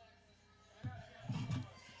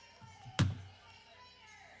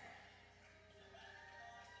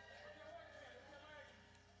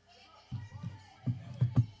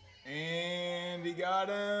 And he got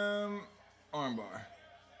him arm bar.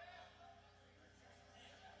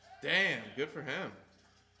 Damn, good for him.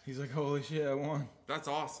 He's like, holy shit, I won. That's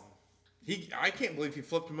awesome. I can't believe he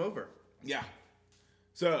flipped him over. Yeah.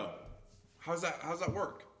 So, How's that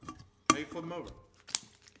work? How you flip him over?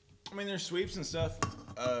 I mean, there's sweeps and stuff.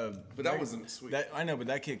 But that wasn't a sweep. I know, but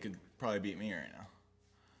that kid could probably beat me right now.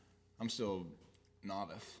 I'm still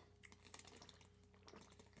novice.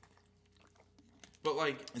 But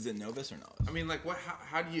like, Is it novice or novice? I mean, like, what?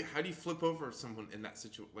 How do you flip over someone in that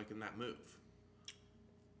in that move?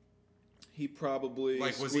 He probably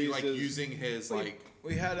Like, was he like using his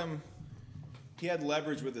We had him. He had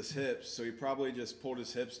leverage with his hips, so he probably just pulled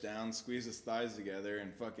his hips down, squeezed his thighs together,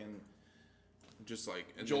 and fucking just like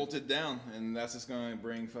jolted down, and that's just gonna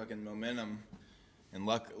bring fucking momentum. And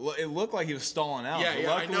it looked like he was stalling out. Yeah, but yeah,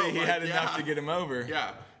 I luckily know, he but had enough yeah. to get him over.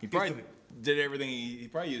 Yeah. he probably did everything. He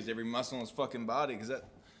probably used every muscle in his fucking body because that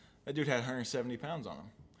dude had 170 pounds on him.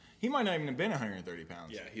 He might not even have been 130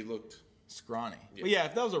 pounds. Yeah, he looked Scrawny. Yeah. But yeah,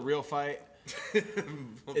 if that was a real fight,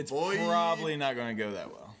 it's probably not going to go that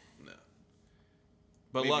well. No.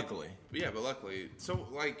 But Maybe. luckily. Yeah, but luckily. So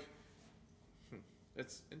like,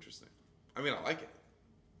 it's interesting. I mean, I like it.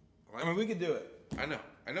 I mean, we could do it. I know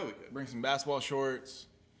we could. Bring some basketball shorts,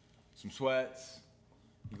 some sweats.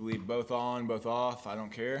 You can leave both on, both off. I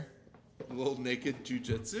don't care. A little naked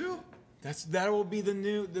jujitsu. There'll be a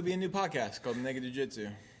new podcast called Naked Jiu-Jitsu.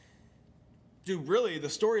 Dude, really, the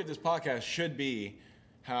story of this podcast should be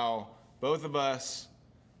how both of us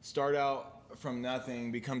start out from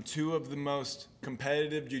nothing, become two of the most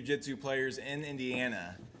competitive jiu-jitsu players in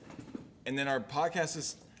Indiana, and then our podcast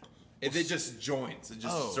is... It just joins. It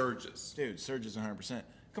just surges. Dude, surges 100%.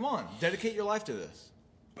 Come on, dedicate your life to this.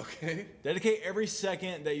 Okay. Dedicate every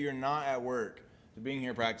second that you're not at work to being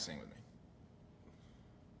here practicing with me.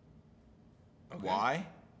 Okay. Why?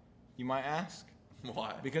 You might ask.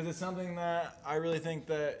 Why? Because it's something that I really think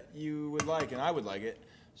that you would like, and I would like it.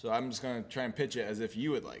 So I'm just going to try and pitch it as if you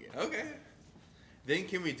would like it. Okay. Then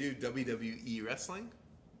can we do WWE wrestling?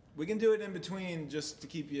 We can do it in between just to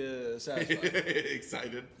keep you satisfied.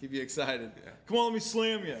 Excited. Keep you excited. Yeah. Come on, let me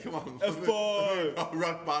slam you. Come on. F5. I'll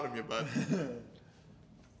rock bottom you, bud.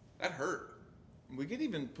 That hurt. We could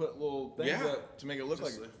even put little things up to make it look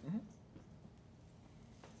Just like.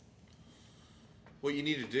 What you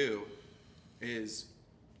need to do is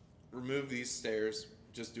remove these stairs,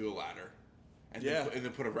 just do a ladder, and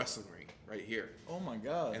then put a wrestling ring right here. Oh my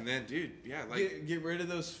god! And then, dude, like get rid of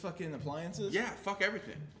those fucking appliances. Yeah, fuck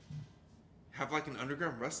everything. Have like an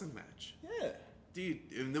underground wrestling match. Yeah, dude,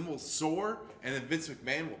 and then we'll soar, and then Vince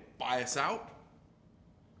McMahon will buy us out.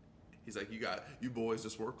 He's like, you boys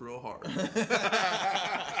just worked real hard.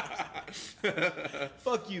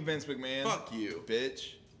 Fuck you, Vince McMahon. Fuck you,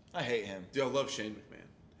 bitch. I hate him. Dude, I love Shane McMahon,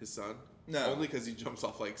 his son. No. Only because he jumps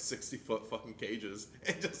off like 60-foot fucking cages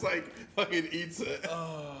and just like fucking eats it.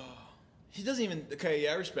 He doesn't even. Okay,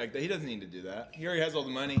 yeah, I respect that. He doesn't need to do that. He already has all the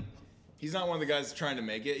money. He's not one of the guys trying to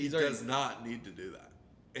make it. He does not need to do that.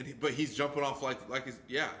 But he's jumping off like he's,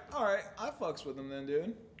 yeah. All right, I fucks with him then,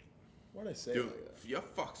 dude. What'd I say? Dude, like that? yeah,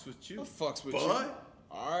 fucks with you. I fucks with but? you.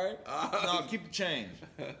 All right. No, keep the change.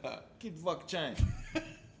 Keep the fucking change.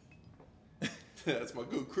 That's my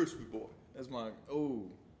good crispy boy. That's my. Ooh.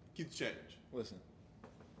 Keep the change. Listen.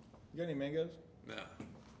 You got any mangoes? Nah.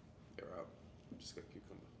 They're out. Just got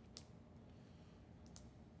cucumber.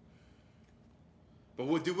 But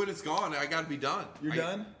when it's gone, I gotta be done. You're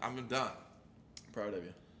done? I'm done. Proud of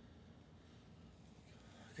you.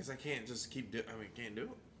 Because I can't just keep can't do it.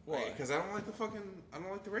 Why? Because I don't like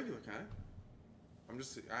the regular kind.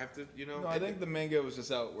 I have to, No, I think the mango was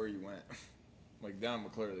just out where you went. Like down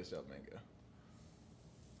McClure, they sell mango.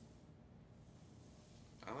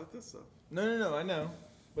 I like this stuff. No, I know.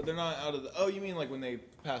 But they're not out of the. Oh, you mean like when they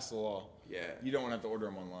pass the law? Yeah. You don't want to have to order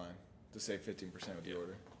them online to save 15% with the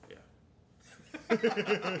order. Yeah.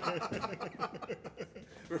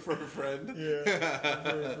 Refer a friend. Yeah.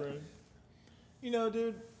 Refer a friend. You know,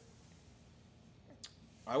 dude,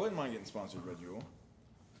 I wouldn't mind getting sponsored by Jewel.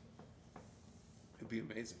 It'd be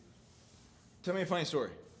amazing. Tell me a funny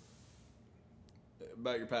story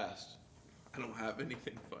about your past. I don't have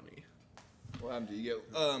anything funny. What happened to you?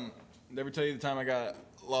 Did I ever tell you the time I got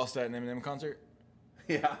lost at an Eminem concert?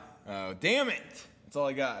 Yeah. Oh, damn it! That's all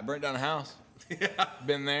I got. I burnt down a house. Yeah.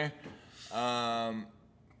 Been there.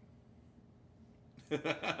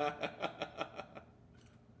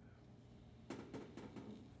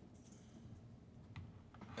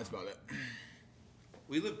 That's about it.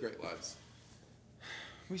 We live great lives.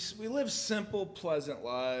 We live simple, pleasant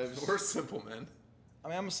lives. We're simple, man. I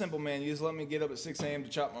mean, I'm a simple man. You just let me get up at 6 a.m. to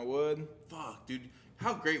chop my wood. Fuck, dude.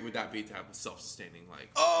 How great would that be to have a self-sustaining, like...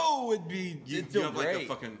 Oh, it'd feel have, great. like, a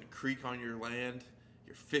fucking creek on your land.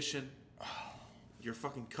 You're fishing. You're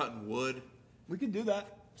fucking cutting wood. We could do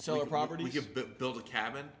that. Sell our properties. We could build a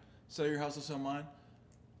cabin. Sell your house, I'll sell mine.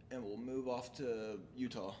 And we'll move off to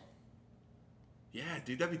Utah. Yeah,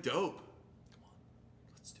 dude, that'd be dope. Come on.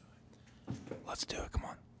 Let's do it. Let's do it. Come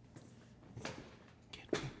on.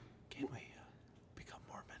 Can we become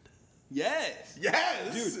Mormon? Yes.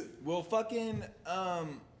 Yes. Dude, we'll fucking,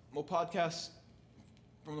 we'll podcast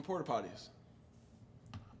from the porta potties.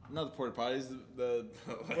 Not the porta potties, the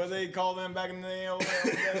what do they call them back in the old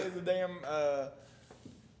days? The damn,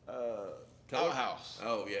 outhouse.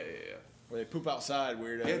 Oh, yeah. Where they poop outside,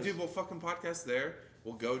 weirdos. Yeah, dude, we'll fucking podcast there.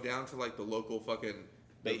 We'll go down to, like, the local fucking...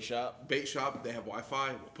 Bait shop. They have Wi-Fi.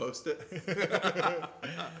 We'll post it.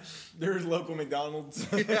 There's local McDonald's.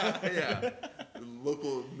 yeah.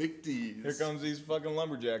 Local McD's. Here comes these fucking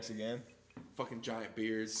lumberjacks again. Fucking giant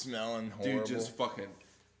beards. Smelling horrible. Dude, just fucking...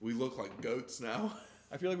 We look like goats now.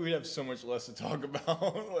 I feel like we'd have so much less to talk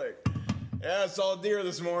about. Like, yeah, I saw a deer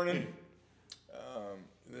this morning.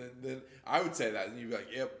 Then I would say that, and you'd be like,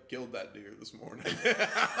 yep, killed that deer this morning. And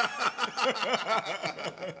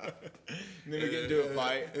then we get into a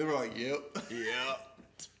fight. And we're like, yep. Yeah.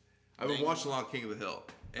 I've been watching a lot of King of the Hill.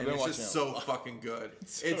 And been it's just watching so fucking good.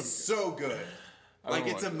 It's so good. Like,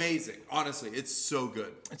 it's amazing. Honestly, it's so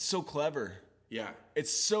good. It's so clever. Yeah.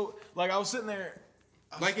 It's so... Like, I was sitting there...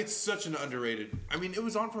 Like, it's such an underrated... I mean, it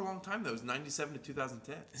was on for a long time, though. It was 97 to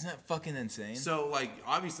 2010. Isn't that fucking insane? So, like,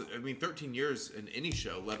 obviously... I mean, 13 years in any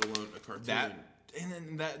show, let alone a cartoon. And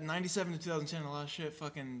then that 97 to 2010, a lot of shit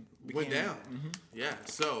fucking went down. Mm-hmm. Yeah.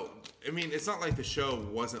 So, I mean, it's not like the show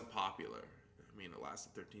wasn't popular. I mean, it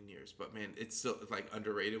lasted 13 years. But, man, it's still, like,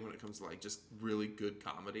 underrated when it comes to, like, just really good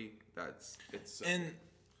comedy. It's... And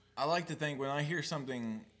I like to think when I hear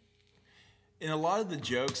something... And a lot of the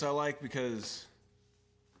jokes I like because...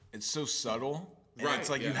 It's so subtle, and right? It's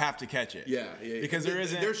like you have to catch it. Yeah. Because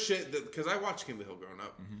there's shit because I watched King of the Hill growing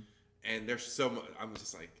up, and there's so much. I'm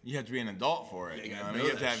just like, you have to be an adult for it. Yeah, you know, what I mean, you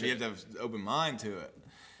have to have an open mind to it.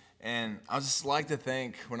 And I just like to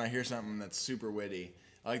think when I hear something that's super witty,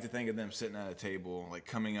 I like to think of them sitting at a table, like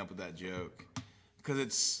coming up with that joke, because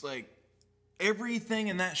it's like everything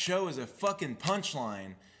in that show is a fucking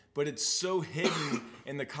punchline, but it's so hidden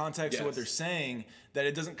in the context of what they're saying that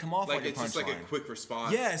it doesn't come off like a punchline. It's just like a quick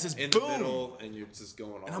response. Yeah, it's just in boom. the middle, and you're just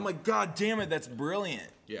going on. And I'm like, God damn it, that's brilliant.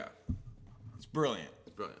 Yeah, it's brilliant.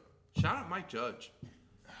 It's brilliant. Shout out Mike Judge.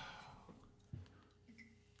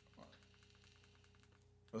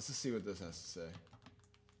 Let's just see what this has to say.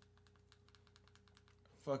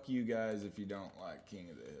 Fuck you guys if you don't like King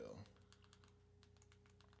of the Hill.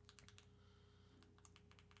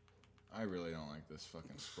 I really don't like this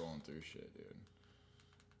fucking scrolling through shit, dude.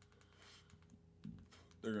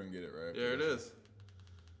 They're gonna get it right. There it is.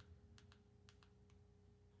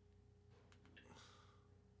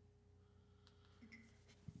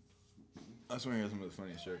 That's when he has some of the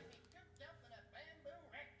funniest shit.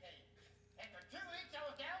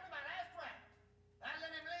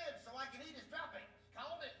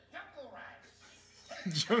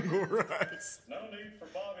 Jungle rice. No need for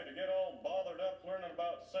Bobby to get all bothered up learning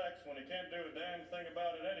about sex when he can't do a damn thing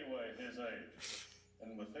about it anyway, his age.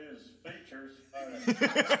 And with his features, I tell you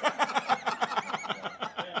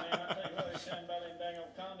what, he's saying about them dang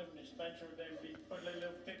old condom dispenser with them, he put a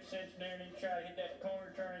little 50 cents in there and he try to hit that corner,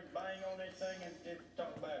 turn and bang on that thing and just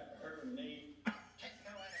talk about her knee.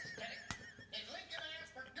 Techno anesthetic. Did Lincoln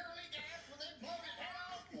ask for girly gas when they blowed his head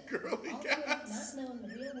off? Girly gas. Not knowing the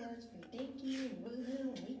real words from dinky and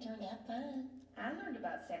woohoo, and we turned out fine. I learned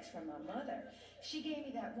about sex from my mother. She gave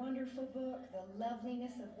me that wonderful book, The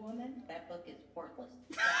Loveliness of Woman. That book is worthless.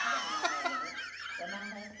 When my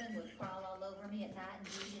husband would crawl all over me at night and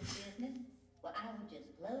do his business, well, I would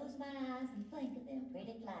just close my eyes and think of them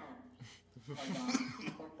pretty flowers. Oh,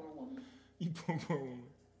 Mom, poor woman. You poor woman.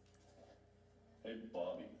 Hey,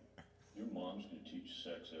 Bobby, your mom's gonna teach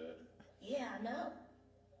sex ed. Yeah, I know.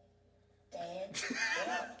 Dad,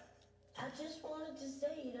 well, I just wanted to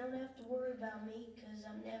say you don't have to worry about me because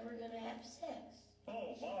I'm never going to have sex.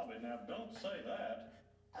 Oh, Bobby, now don't say that.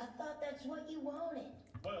 I thought that's what you wanted.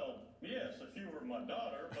 Well, yes, if you were my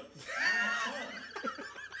daughter, but you're my son.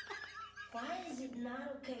 Why is it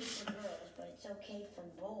not okay for girls, but it's okay for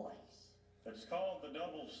boys? It's called the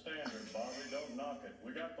double standard, Bobby. Don't knock it.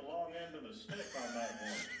 We got the long end of the stick on that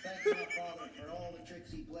one. Thank my father for all the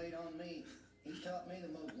tricks he played on me. He taught me the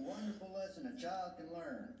most wonderful lesson a child can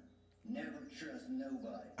learn. Never trust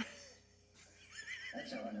nobody.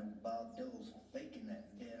 That's how I know Bob Dole's faking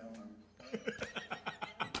that dead arm.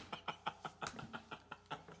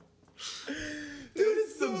 Dude,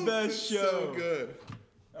 it's the best show. So good.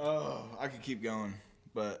 Oh, I could keep going,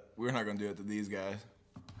 but we're not gonna do it to these guys.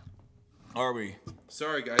 Are we?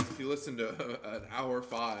 Sorry, guys. If you listened to an hour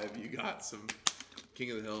 5, you got some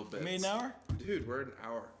King of the Hill bits. You made an hour? Dude, we're at an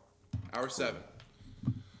hour. Hour 7.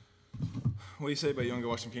 What do you say about you want to go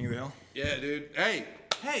watch some King of the Hill? Yeah, dude. Hey.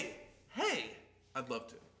 I'd love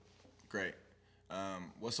to. Great.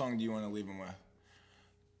 What song do you want to leave them with?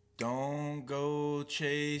 Don't go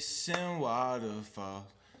chasing waterfalls.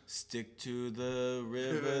 Stick to the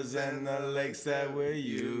rivers and the lakes that we're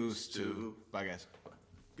used to. Bye, guys.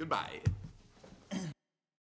 Goodbye.